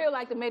didn't feel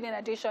like the maiden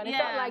edition. It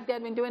felt like they've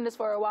been doing this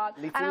for a while.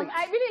 And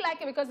I really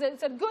like it because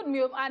it's a good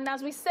move. And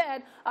as we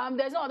said,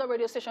 there's no other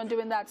radio station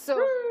doing that. So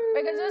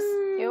we can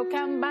you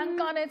can bank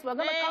on it. We're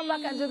going to come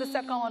back and do the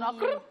second one. All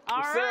right.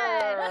 All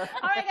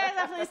right, guys,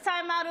 after this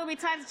time out, it'll be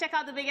time to check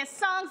out the biggest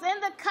songs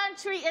in the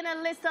country in a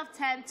list of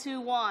 10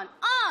 to 1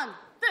 on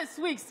this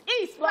week's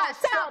Esplash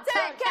Top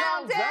 10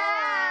 Countdown.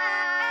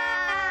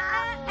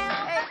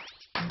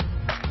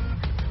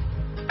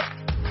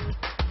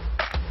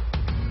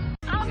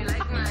 I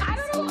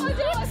don't know what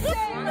they were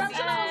saying.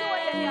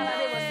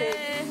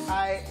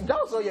 That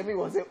was what Yemi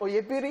was saying.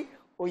 Oyebiri,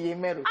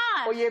 Oyemeru. I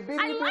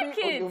like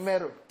it.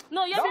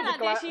 No, Yemi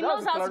Alade, she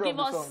knows how to give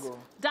us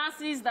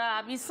dances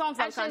that be songs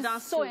that can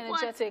dance so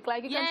energetic.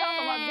 Like, you can tell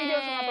from her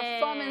videos and her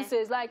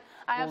performances. Like,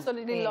 I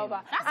absolutely love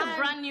her. That's a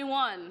brand new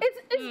one.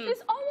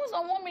 It's almost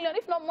on 1 million,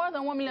 if not more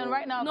than 1 million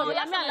right now. No,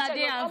 Yemi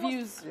Alade and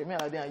views. Yemi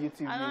Alade and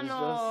YouTube. I don't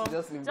know.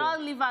 Just leave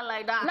her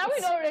like that. Now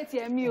we don't rate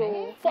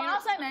Yemi. For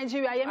outside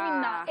Nigeria,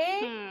 Yemi na.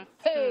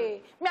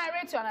 Hey, me I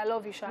rate you and I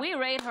love you, Sha. We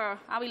rate her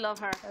and we love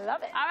her. I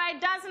love it. All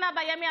right, dancing up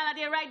by Yemi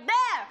Alade right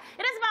there.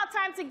 It is about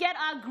time to get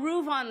our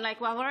groove on,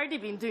 like we've already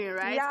been doing,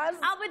 right? Yes.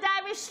 I'll be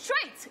diving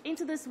straight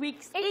into this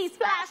week's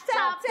Esplash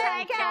Top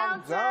 10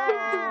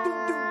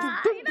 Countdown.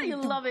 You know you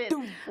love it.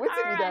 Wait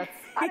till that.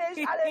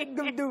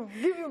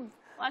 Give you.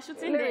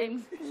 shooting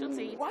them.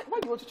 Shooting. Why do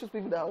you want to choose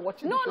people that are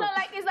watching? No,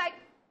 like it's like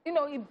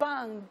it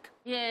bang.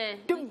 Yeah.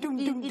 Doom, doom,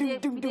 doom, doom,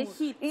 doom, doom.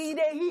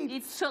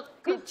 It choke.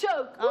 It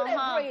choke. Who they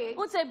breathe?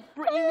 Who say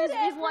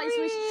his voice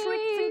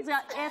restricting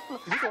their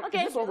airflow?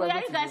 Okay,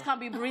 you guys can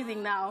be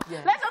breathing now.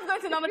 Yeah. Let's just go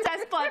to number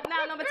 10 spot.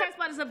 Now, number 10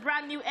 spot is a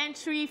brand new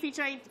entry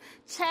featuring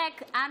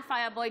Check and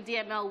Fireboy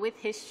DML with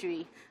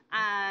History.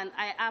 And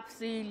I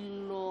absolutely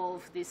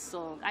love this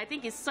song. I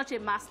think it's such a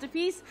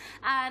masterpiece.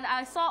 And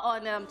I saw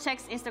on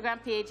Check's Instagram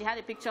page, he had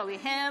a picture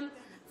with him,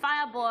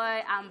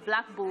 Fireboy and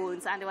Black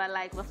Bones, and they were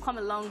like, we've come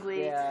a long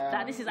way,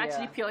 that this is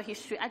actually pure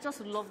history. I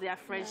just love their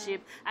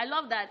friendship. I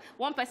love that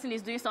one person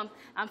is doing something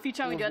and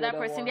featuring with the other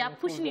person. They are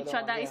pushing each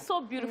other. It's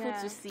so beautiful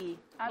to see.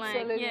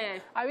 Absolutely.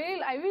 Like,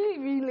 I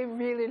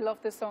really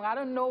love this song. I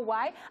don't know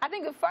why. I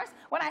think at first,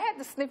 when I heard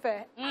the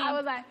snippet, I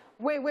was like,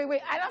 wait.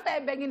 I don't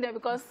start begging them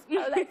because I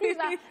was like, please,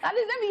 at least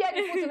let me hear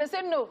the foot. And they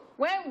said no.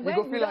 When we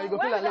don't post,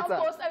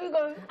 I think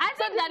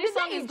that this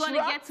song is going to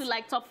get to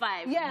like top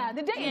 5. Yeah,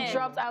 the day it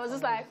dropped, I was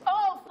just like,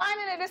 oh,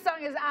 finally this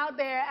song is out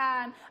there,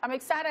 and I'm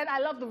excited. I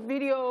love the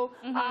video.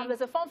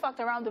 There's a fun fact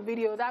around the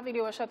video. That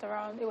video was shot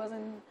around. It was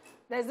in.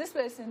 There's this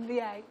place in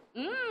VI.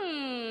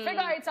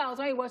 Figure it out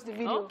when you watch the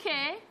video.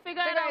 Okay,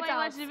 figure it out when you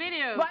watch the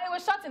video. But it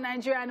was shot in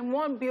Nigeria in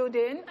one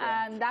building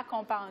and that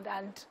compound,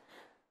 and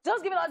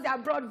just giving us their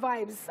broad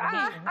vibes.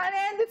 And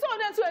then the two of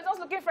them too are just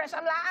looking fresh.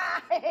 I'm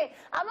like,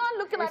 I'm not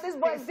looking at this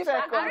boy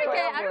different. I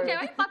don't care.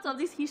 Are you part of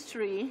this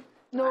history?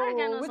 No,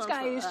 which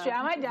kind of history?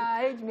 Am I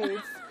their age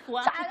mates?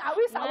 Are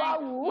we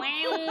Sawawu?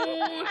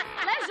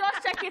 Let's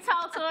just check it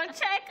out. So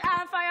Check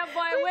and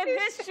Fireboy with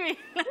History.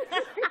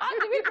 How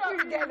did we come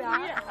together?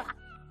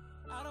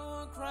 I don't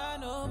want to cry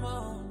no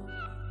more.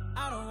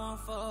 I don't want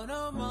to fall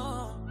no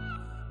more.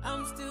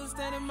 I'm still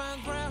standing my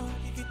ground.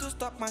 If you do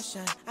stop my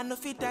shine, I know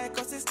if you die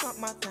cause it's not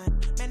my time.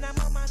 Man, I'm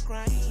on my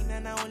grind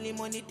and I only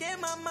money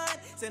in my mind.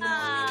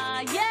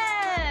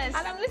 Yes!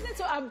 And I'm listening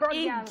to our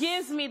broadcast. It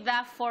gives me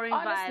that foreign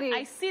vibe.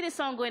 I see the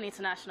song going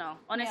international,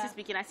 honestly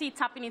speaking. I see it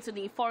tapping into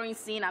the foreign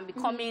scene and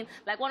becoming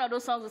like one of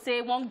those songs that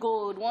say one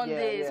gold, one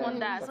this, one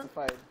that. So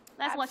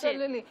let's watch it.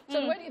 Absolutely.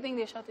 So where do you think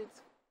they shot it?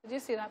 Did you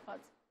see that part?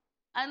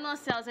 I know, I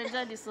was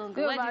enjoying this song.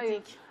 Where do you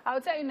think?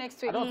 I'll tell you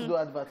next week. I don't want to do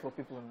advert for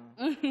people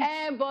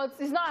now. But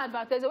it's not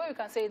advert. There's a way we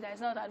can say that. It's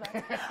not advert.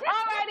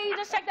 Alrighty,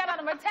 just check that out.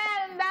 Number 10,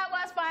 that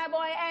was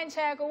Fireboy and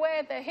Check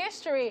with the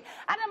History.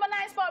 At number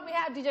 9 spot, we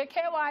have DJ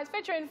KY's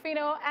featuring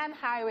Fino and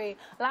Highway.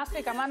 Last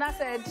week, Amanda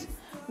said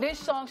this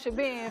song should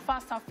be in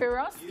Fast and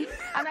Furious.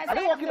 And I said, are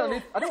they working on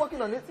it? Are they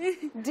working on it?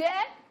 Dear,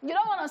 you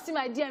don't want to see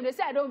my DM. They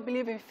say I don't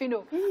believe in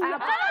Fino. I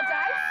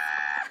apologize.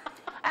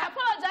 I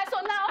apologize.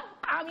 So now,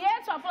 I'm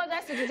here to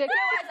apologize to DJ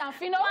KY's and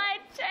Fino. My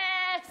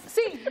chest.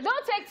 See,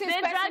 don't take things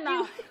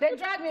personal. They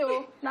drag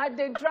me, now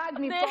they drag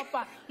me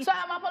proper. So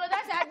I'm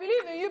apologizing. I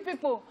believe in you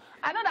people.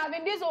 I know that I've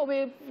been this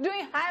way,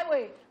 doing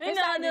Highway. This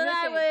song, we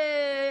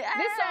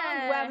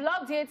have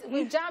loved it.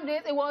 We've jammed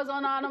it. It was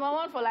on our number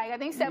 1 for like, I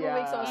think 7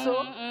 weeks or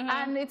so.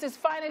 And it is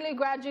finally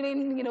gradually,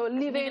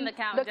 leaving the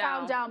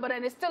countdown. But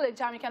then it's still a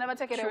jam. You can never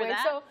take it away.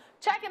 So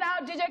check it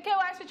out. DJ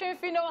KY featuring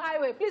Fino,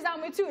 Highway. Please,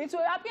 I'm with you. It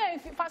will appear in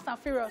Fast and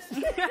Furious.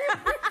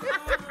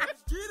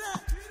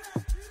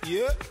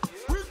 Yeah.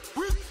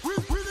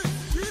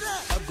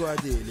 I'll go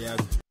out there.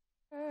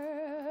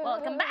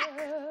 Welcome back.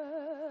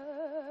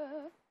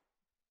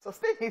 So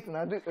stay here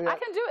now. I can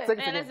do it.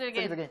 Let's do it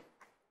again.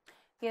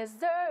 Yes,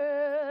 sir.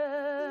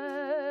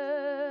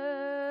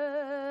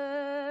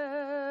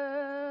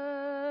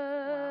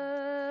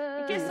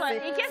 In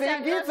case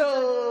Sing it.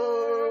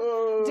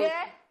 Dear?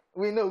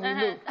 We know.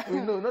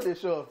 Not the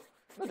show.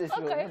 Not the show.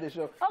 Okay. Not the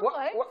show.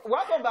 Okay.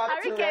 Welcome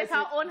back to Arike is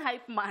our own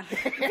hype man. Yeah,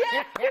 if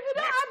you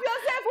don't have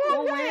yourself,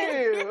 who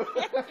will?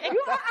 If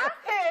you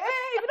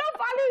don't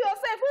value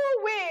yourself, who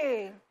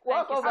will?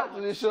 Welcome back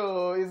to the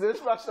show. It's the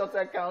Esplash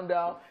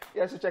Countdown.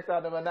 Yes, you checked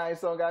out number 9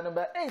 song. Our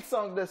number 8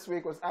 song this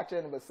week was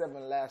actually number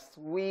 7 last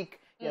week.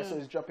 Yeah, so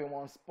it's dropping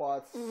 1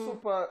 spot.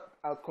 Super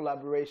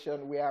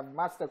collaboration. We have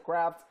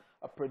Mastercraft,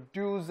 a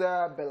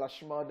producer, Bella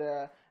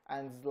Schmodder,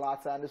 and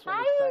Zlatan. This one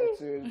is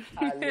titled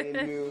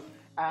Hallelujah.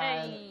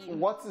 And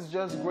what is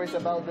just great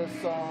about this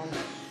song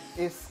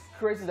is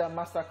crazy that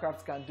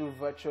Mastercraft can do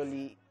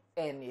virtually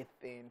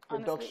anything.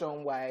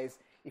 Production-wise,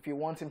 if you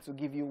want him to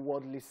give you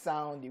worldly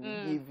sound, he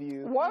will give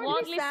you...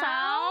 Worldly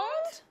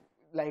sound?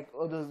 Like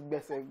all those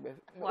best.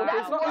 Wow.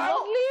 That's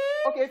worldly?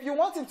 Okay, if you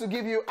want him to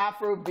give you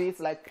Afrobeat,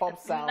 like pop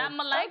sound. I'm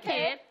like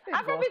it.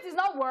 Afrobeat is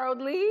not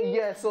worldly.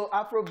 Yeah, so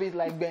Afrobeat,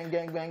 like bang,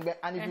 bang, bang, bang.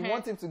 And if you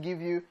want him to give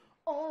you...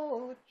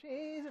 Oh,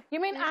 Jesus.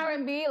 You mean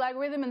R&B, like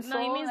rhythm and soul?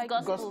 No, he means like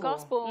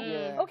gospel.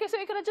 Yeah. Okay, so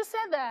you could have just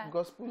said that.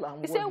 Gospel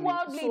and you say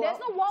worldly. So, there's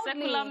no worldly.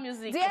 Secular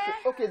music.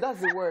 Okay,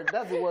 that's the word.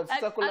 That's the word.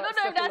 Secular, I don't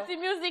know if that's the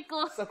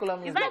musical. Secular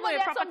music. Is that even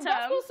a proper term?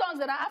 Gospel songs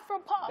that are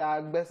Afro-pop.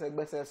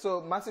 Yeah,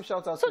 so massive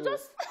shout out to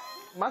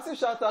massive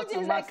shout out to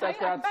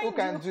Mastercraft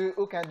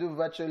who can do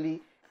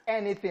virtually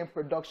anything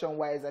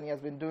production-wise, and he has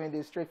been doing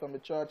this straight from the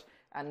church.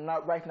 and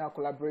now, right now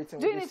collaborating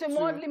Doing with it to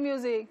Motley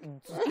Music.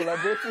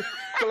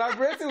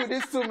 Collaborating with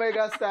these two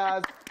mega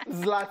stars,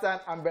 Zlatan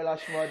and Bella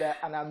Shmurda,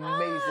 an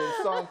amazing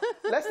song.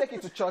 Let's take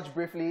it to church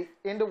briefly.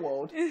 In the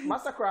world,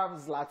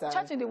 Mastercraft, Zlatan,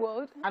 Church in the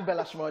world, and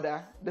Bella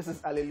Shmurda. This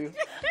is Hallelujah.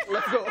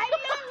 Let's go. I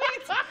love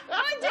it.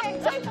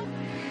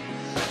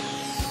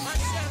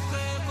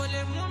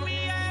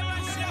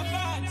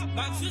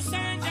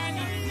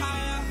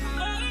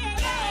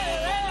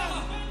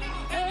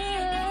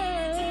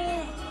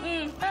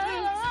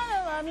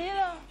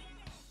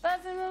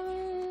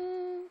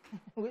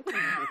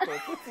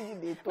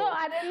 No,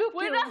 I didn't look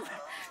you.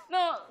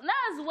 No,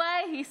 that's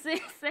why he says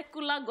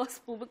secular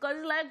gospel, because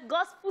it's like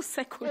gospel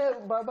secular. Yeah,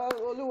 Baba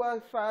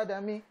Oluwa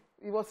Father me.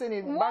 He was saying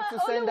it, back to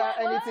sender,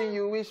 anything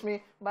you wish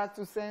me, back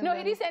to sender. No,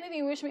 he didn't say anything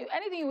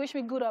you wish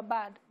me good or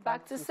bad.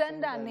 Back to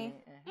sender me.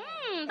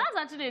 That's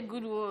actually a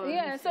good one.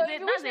 Yeah, so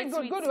if you wish me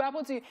good, good will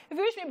happen to you. If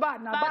you wish me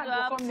bad, now bad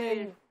will come near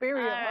you.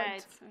 Period. All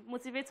right,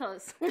 motivate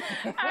us. All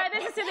right,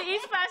 this is in the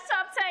Esplash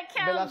Top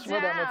 10 Bella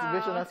Countdown. Shmurda,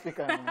 motivational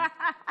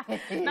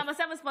speaker. Number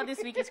 7 spot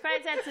this week is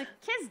credited to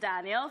Kiss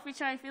Daniel,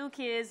 featuring Phil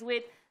Kiss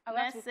with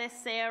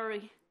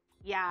Necessary.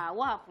 Yeah,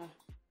 what happened?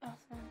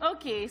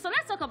 Okay, so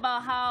let's talk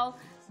about how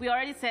we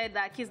already said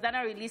that Kiss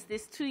Daniel released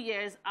this 2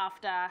 years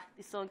after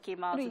the song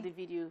came out to the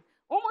video.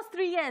 Almost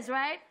 3 years,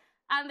 right?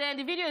 And then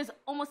the video is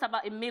almost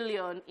about 1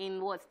 million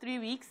in, what, 3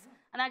 weeks?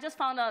 And I just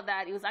found out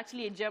that it was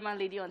actually a German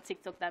lady on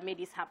TikTok that made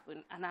this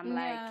happen. And I'm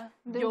like,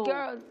 yo.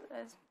 Girl.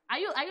 Are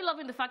you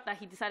loving the fact that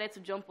he decided to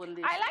jump on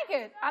this? I like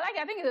it.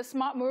 I think it's a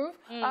smart move.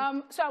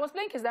 So I was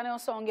playing Kiss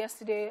Daniel's song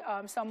yesterday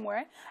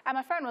somewhere, and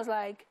my friend was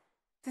like,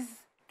 this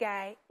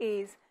guy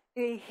is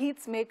a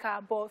hit maker,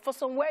 but for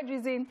some weird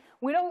reason,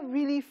 we don't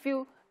really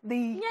feel the...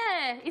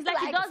 Yeah, it's like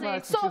he does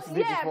it. So,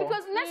 yeah,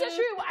 because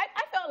Necessary,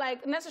 I felt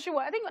like Necessary,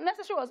 I think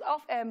Necessary was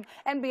off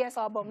NBS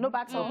album, No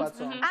Bad Songs.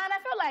 And I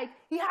felt like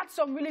he had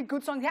some really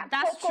good songs. He had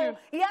Poco.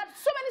 He had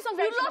so many songs.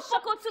 You love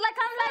Poco too. Like,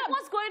 I'm like,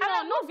 what's going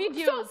on? No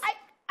videos. So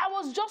I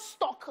was just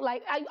stuck.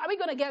 Like, are we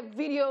going to get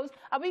videos?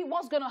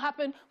 What's going to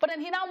happen? But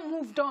then he now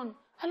moved on.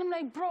 And I'm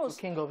like, bros,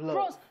 King of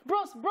Love.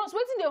 bros,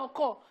 waiting they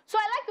occur. So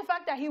I like the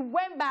fact that he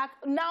went back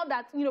now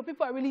that, you know,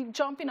 people are really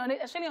jumping on it,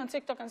 especially on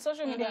TikTok and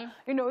social media,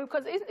 you know,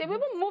 because if people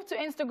move to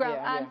Instagram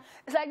and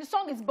it's like the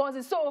song is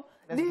buzzing. So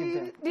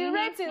the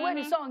rating when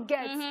the song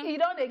gets, you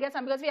don't get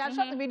them, because if he had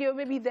shot the video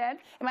maybe then,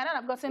 he might not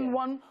have gotten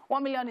 1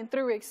 million in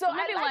 3 weeks. So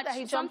maybe I like that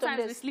he jumped on this.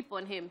 Sometimes we sleep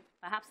on him.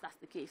 Perhaps that's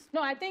the case.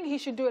 No, I think he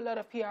should do a lot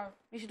of PR.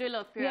 He should do a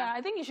lot of PR. Yeah,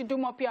 I think he should do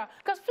more PR.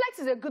 Because Flex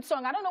is a good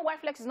song. I don't know why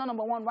Flex is not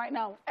 #1 right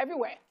now,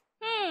 everywhere.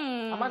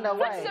 Amanda,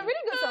 why? Flex is a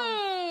really good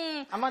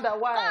song. Amanda,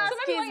 why? Ask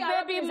his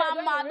baby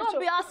mama. Don't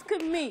be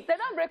asking me. They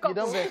don't break up. You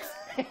don't vex.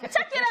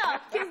 Check it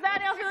out. Kiss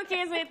Daniel, Phil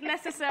Kiss with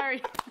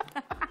Necessary.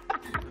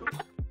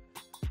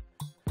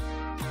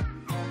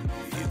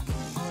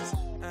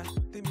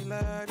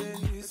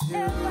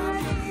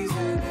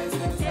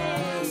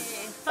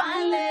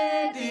 Fine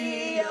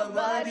lady, your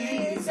body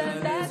is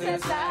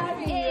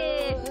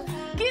unnecessary.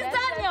 Kiss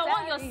Daniel,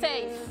 what you're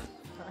saying.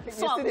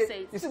 So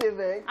upset. You see the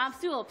vex? I'm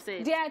still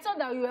upset. Yeah, I thought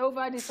that you were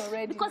over this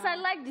already. Because I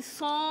like the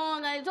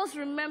song. I just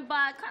remember.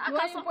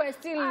 People are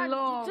still in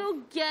love.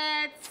 Do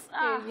get.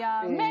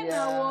 Men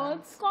are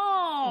what?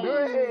 Come.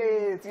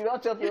 Great. You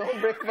don't chop your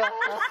own breakfast.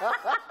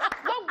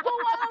 Go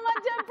on my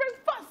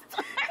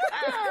breakfast.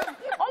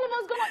 All of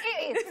us gonna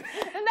eat it.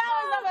 And that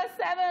was number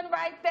 7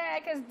 right there,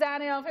 because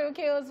Daniel Phil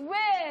Kills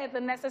with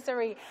The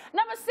Necessary.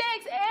 Number 6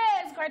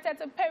 is credited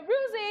to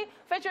Peruzzi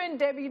featuring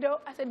Davido.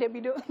 I said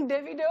Davido.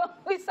 Davido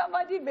with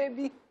Somebody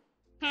Baby.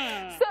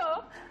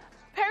 So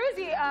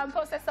Peruzzi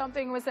posted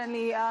something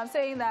recently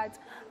saying that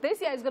this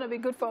year is gonna be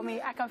good for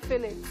me. I can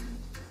feel it.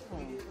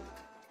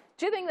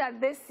 Do you think that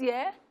this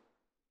year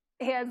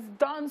he has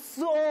done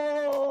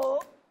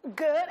so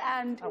good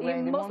and he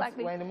most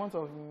likely... We're in the month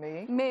of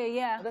May. May,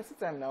 yeah. That's the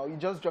time now. You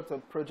just dropped a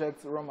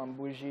project, Rum and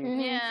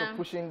Bougie. So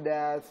pushing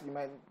that, you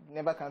might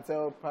never can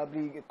tell,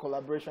 probably a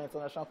collaboration,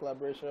 international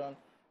collaboration,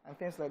 and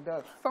things like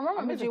that. From Rum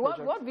and Bougie,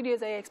 what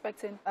videos are you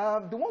expecting?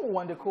 The one who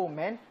won the call,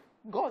 man.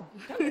 God.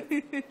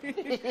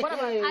 What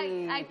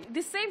about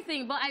the same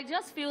thing, but I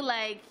just feel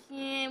like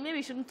maybe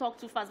we shouldn't talk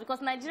too fast, because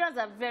Nigerians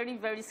are very,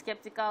 very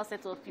skeptical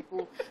set of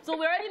people. So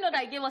we already know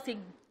that he gave us a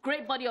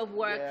great body of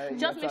work.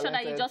 Just make sure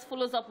that he just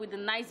follows up with the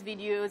nice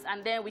videos,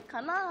 and then we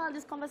can have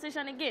this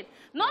conversation again.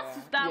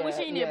 Not that I'm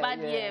wishing you a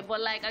bad year, but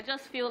like I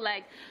just feel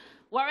like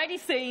we're already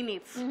saying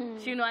it,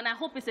 you know, and I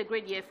hope it's a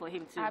great year for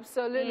him too.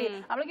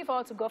 Absolutely. I'm looking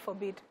forward to God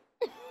forbid.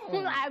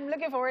 I'm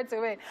looking forward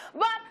to it.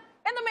 But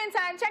in the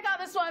meantime, check out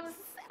this one.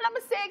 Number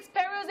 6,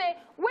 Peruzzi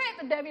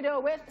with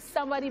Davido with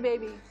Somebody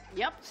Baby.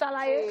 Yep. Shall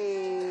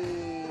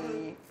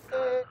I?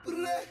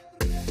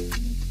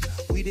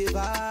 We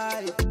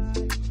divide,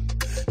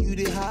 you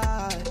the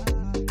hide.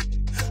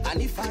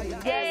 And if I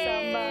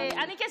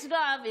and in case you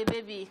don't have a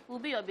baby, we'll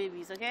be your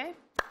babies, okay?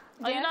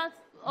 Or you not?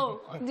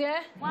 Oh.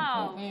 Yeah.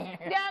 Wow.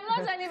 Yeah, I'm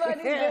not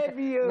anybody's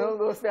baby. No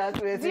go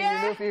start waiting, you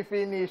know if you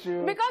finish.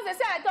 Because they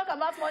say I talk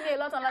about money a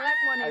lot and I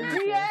like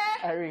money. Yeah.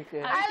 I like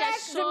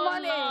the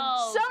money.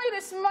 Show me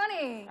this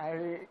money.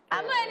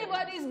 I'm not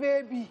anybody's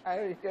baby.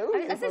 I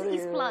said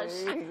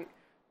Esplash.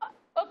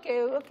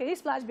 Okay,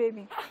 Esplash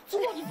baby.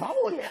 Too much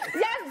vowel. Yes,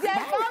 there's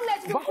vowel.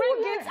 You bring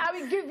it, I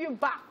will give you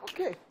back.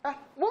 Okay.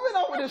 Moving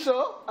on with the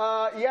show.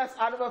 Yes,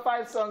 our number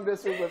 5 song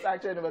this week was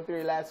actually number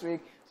 3 last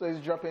week. So it's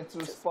dropping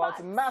 2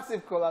 spots.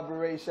 Massive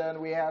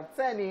collaboration. We have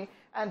Tenny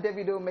and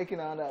Davido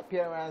making an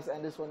appearance,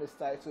 and this one is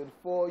titled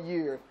For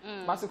You.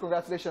 Massive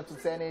congratulations to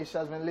Tenny. She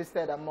has been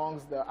listed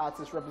amongst the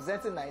artists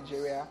representing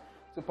Nigeria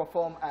to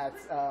perform at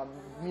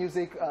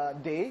Music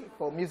Day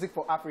for Music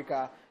for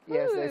Africa.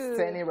 Yes, there's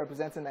Tenny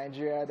representing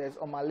Nigeria, there's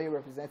Omale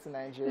representing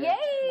Nigeria,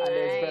 Yay! and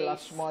there's Bella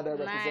Shmurda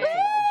representing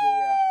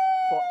Nigeria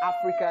for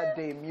Africa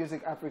Day,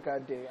 Music Africa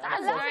Day.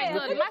 That's very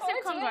good.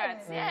 Massive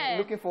congrats. Yeah.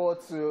 Looking forward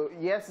to,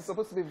 yes, it's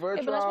supposed to be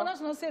virtual. Hey, but let's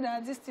not say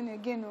that this thing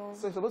again. No.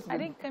 So it's supposed to be... I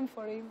didn't come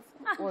for it.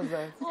 What was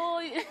that?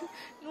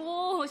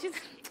 Oh, she's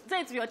say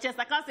it to your chest.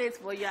 I can't say it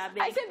for you.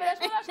 I said, but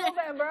let's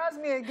not embarrass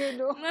me again,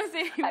 though. No,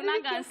 say, you're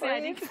not going to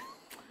say it.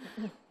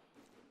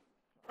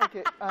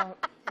 Okay,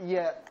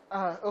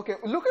 okay.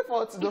 Looking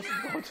forward to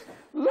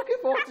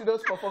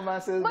those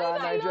performances by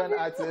Nigerian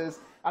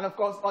artists, and of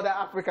course other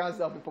Africans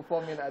that will be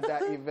performing at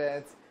that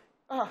event.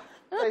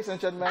 Ladies and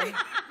gentlemen,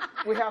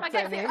 we have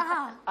Tenny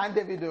and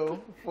Davido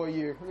for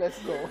you. Let's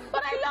go.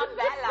 But I love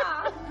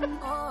Bella.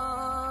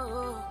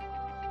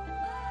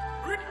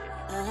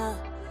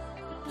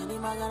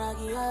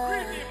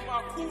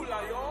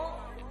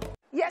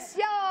 Yes,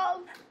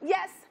 y'all.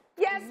 Yes.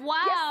 Yes.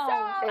 Wow.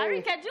 Yes,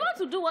 Arika, do you want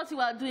to do what you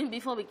were doing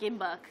before we came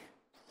back?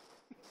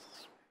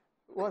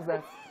 What's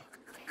that?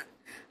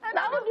 I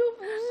can't.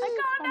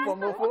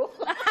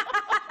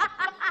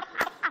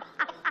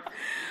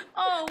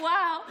 Oh,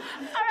 wow. All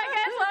right,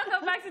 guys,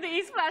 welcome back to the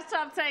Esplash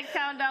Top 10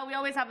 Countdown. We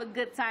always have a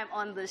good time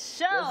on the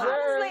show.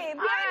 Honestly,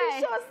 behind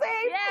the show,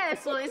 say. Yeah,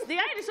 so it's the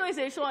behind the show is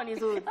a show on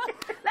its own.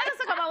 Let us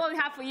talk about what we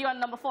have for you on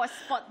number 4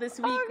 spot this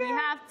week. Okay. We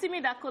have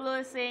Timmy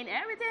Dakolo saying,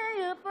 everything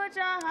you put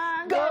your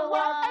hand go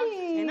up.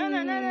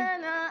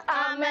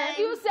 Amen.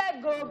 You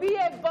said go be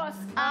a boss.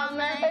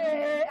 Amen.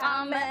 Hey,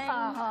 amen.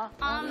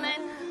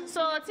 Amen.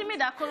 So Timmy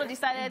Dakolo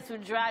decided to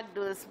drag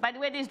those. By the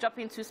way, this is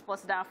dropping 2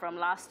 spots down from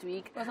last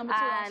week. And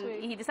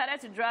he decided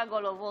to drag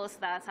all of us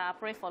that are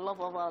praying for love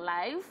of our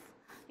life.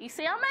 He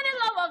said, how many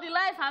love of the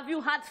life have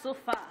you had so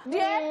far?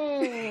 Question.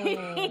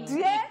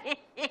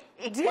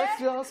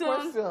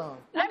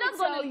 Let me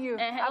tell you,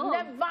 I've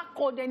never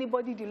called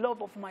anybody the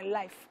love of my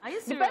life. Are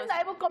you serious? The person I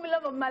ever call me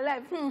love of my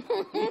life. The love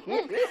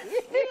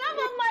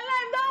of my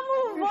life, don't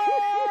move.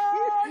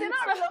 They're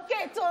not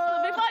relocate. So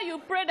before you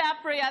pray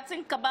that prayer,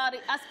 think about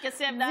it, ask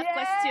yourself that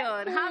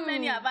question. How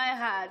many have I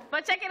had?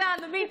 But check it out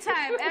in the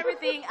meantime.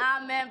 Everything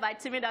Amen by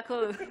Timmy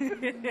Dakolo.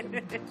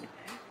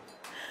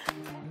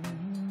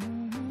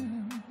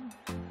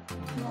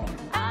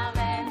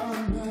 Amen.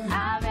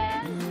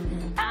 Amen.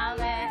 Amen.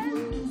 Amen.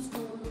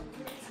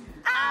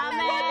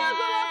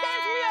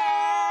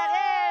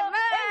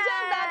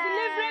 Angels that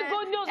delivering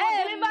good news will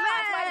deliver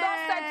at my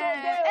doorstep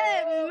today.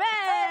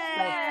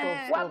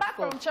 Amen. We're back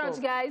from church,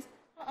 guys.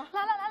 La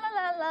la la la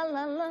la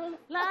la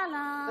la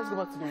la. Let's go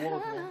back to the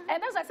world, man. And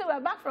as I said,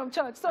 we're back from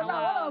church. So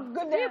now,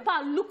 good day. People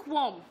are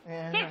lukewarm.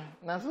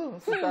 Now,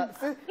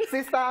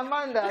 Sister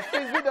Amanda,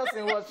 please lead us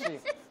in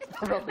worship.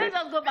 Let's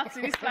just go back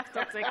to this last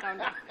top 10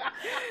 countdown.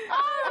 All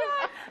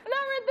right.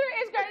 Number 3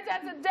 is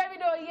credited to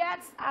Davido.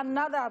 Yet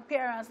another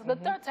appearance, the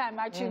 3rd time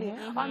actually,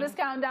 on this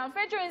countdown,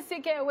 featuring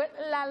CK with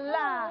La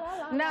La.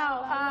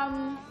 Now,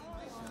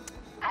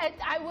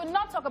 I would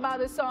not talk about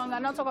this song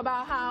and not talk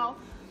about how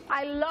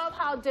I love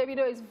how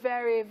Davido is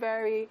very,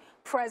 very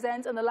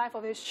present in the life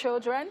of his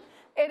children.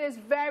 It is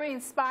very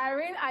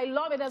inspiring. I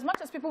love it. As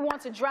much as people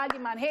want to drag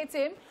him and hate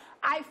him,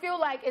 I feel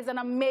like it's an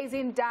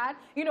amazing dad.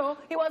 You know,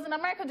 he was in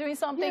America doing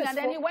something, and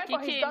then he went for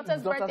his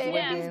daughter's birthday,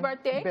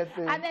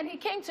 and then he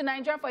came to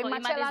Nigeria for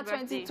Imachela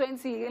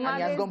 2020. And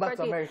he has gone back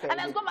to America. And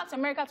has gone back to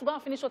America to go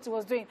and finish what he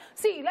was doing.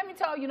 See, let me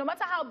tell you, no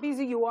matter how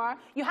busy you are,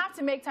 you have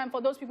to make time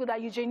for those people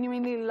that you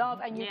genuinely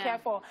love and you care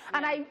for.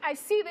 And I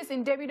see this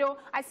in Davido.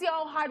 I see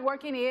how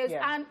hardworking he is,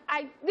 and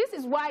this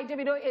is why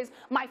Davido is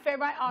my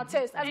favorite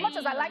artist. As much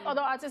as I like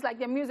other artists, like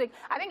their music,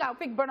 I think I'll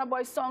pick Burna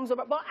Boy's songs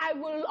over, but I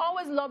will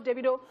always love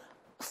Davido.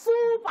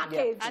 Full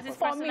package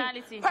for me.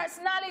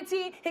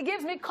 Personality, he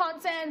gives me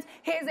content,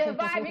 he's a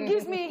vibe, he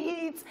gives me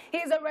heat,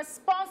 he's a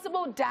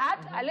responsible dad.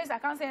 At least I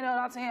can't say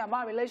anything to him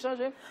about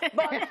relationship.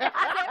 But as a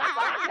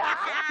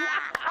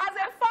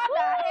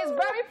father, he's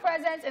very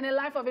present in the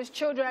life of his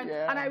children.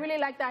 And I really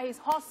like that his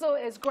hustle,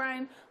 his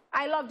grind.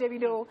 I love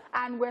Davido,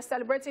 and we're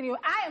celebrating you.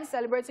 I am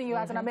celebrating you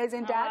as an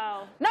amazing dad.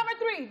 Wow. Number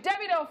 3,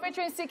 Davido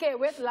featuring CK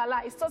with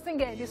Lala. It's toasting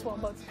gay, this one,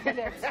 but forget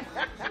it.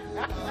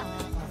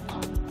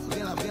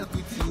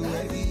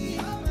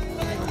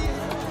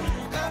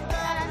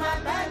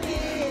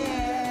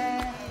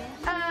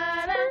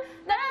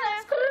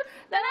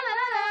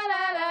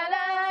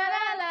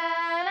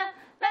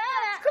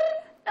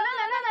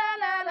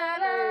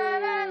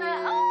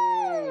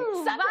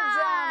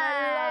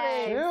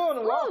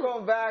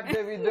 Welcome back,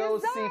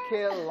 Davido, CK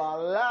La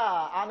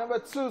La. Our number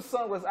 2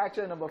 song was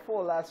actually number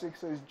 4 last week,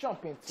 so it's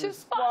jumping 2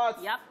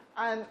 spots. Yep.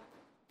 And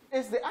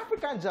it's the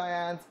African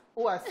Giant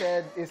who I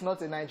said is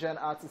not a Nigerian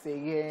artist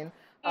again.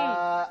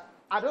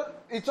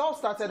 It all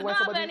started when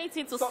somebody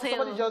just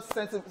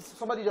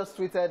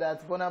tweeted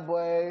that Burna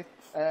Boy,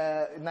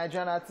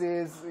 Nigerian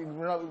artist,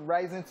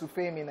 rising to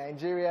fame in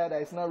Nigeria,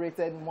 that is not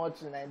rated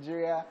much in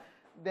Nigeria.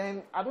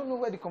 Then I don't know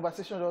where the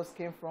conversation just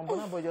came from.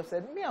 Burna Boy just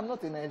said, "Me, I'm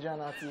not a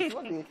Nigerian artist."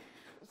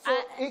 So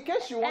in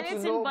case you want to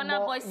know Burna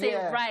more, Boy say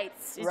right.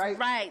 It's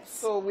right.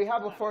 So we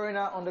have a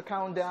foreigner on the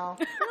countdown,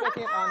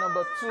 taking our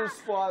number 2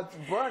 spot,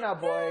 Burna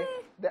Boy,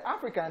 the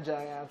African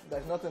Giant.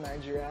 That's not a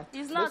Nigerian.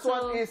 He's not. This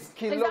one is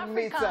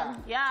Kilometer.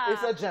 Yeah.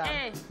 It's a jam.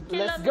 Hey,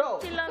 Let's go.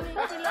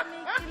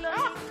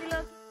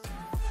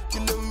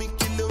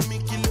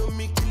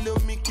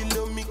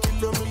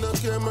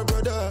 My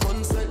brother,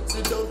 one side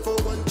sit down for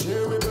one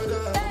chair, my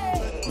brother.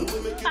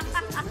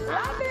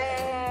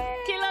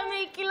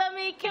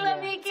 Kill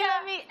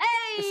me.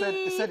 Hey!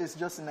 He said it's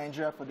just in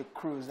Nigeria for the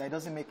cruise. That he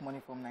doesn't make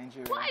money from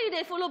Nigeria. Why do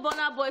they follow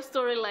Burna Boy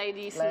story like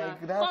this?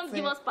 Don't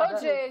give us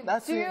OJ,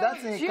 do you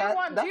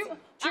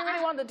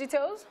really want the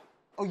details?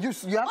 Oh, you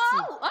have to.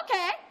 Oh,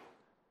 okay.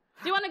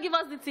 Do you want to give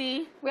us the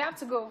tea? We have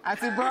to go.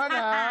 Auntie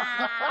Burna.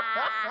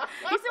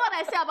 You see what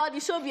I say about the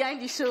show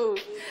behind the show? All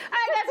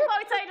right, guys, before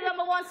we tell you the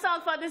number 1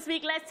 song for this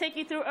week, let's take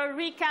you through a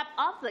recap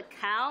of the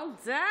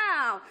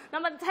countdown.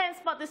 Number 10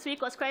 spot this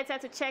week was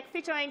Credited to Check,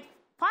 featuring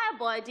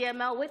Fireboy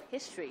DML with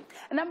History.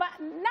 And number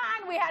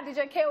 9, we had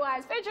DJ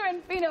KY's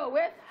featuring Fino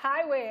with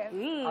Highway.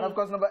 And of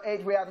course, number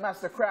 8, we had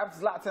Master Crabs,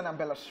 Zlatan and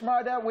Bella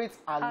Shmurda with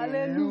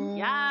Hallelujah.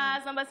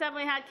 Yes, number 7,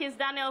 we had Kiss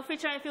Daniel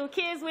featuring Phil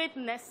Kiss with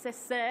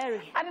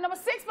Necessary. And the number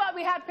 6 spot,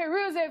 we had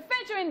Peruzzi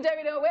featuring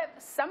Davido with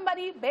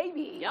Somebody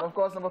Baby. Yep. Of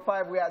course, number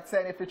 5, we had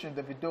Tenny featuring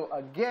Davido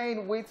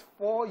again with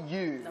For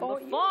You. Number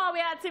 4, we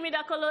had Timmy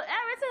Dakolo,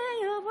 Everything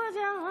You Put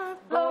Your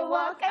Heart, Go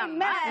Walk a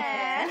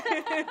Man.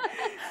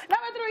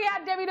 Number 3, we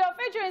had Davido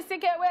featuring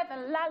CK with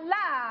La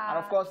La. And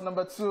of course,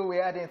 number 2, we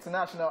had the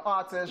international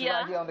artist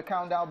right here on the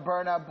countdown,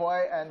 Burna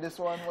Boy, and this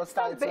one was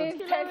titled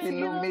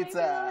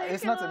Kilometer.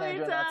 It's not a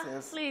Nigerian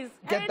artist. Please.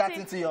 Get that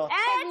into your...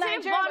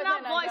 Anything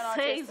Burna Boy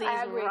says is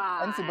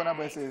right. Anything Burna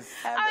Boy says.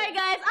 All right,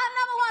 guys, our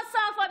number 1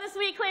 song for this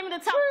week, claiming the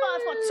top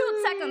spot for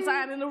 2 seconds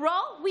in a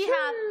row, we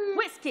have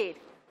Wizkid,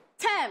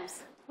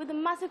 Thames, with a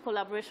massive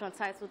collaboration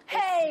titled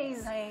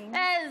Hazing.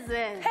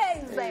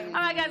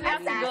 All right, guys, we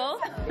have to go.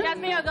 You have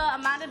me, your girl,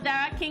 Amanda,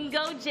 Dara,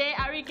 Kingo, Jay,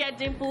 Arika,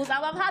 Dimples,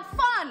 and we've had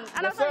fun.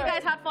 And I'm sure you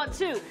guys had fun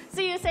too.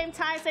 See you same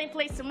time, same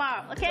place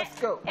tomorrow, okay? Let's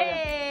go.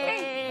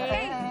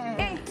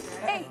 Hey.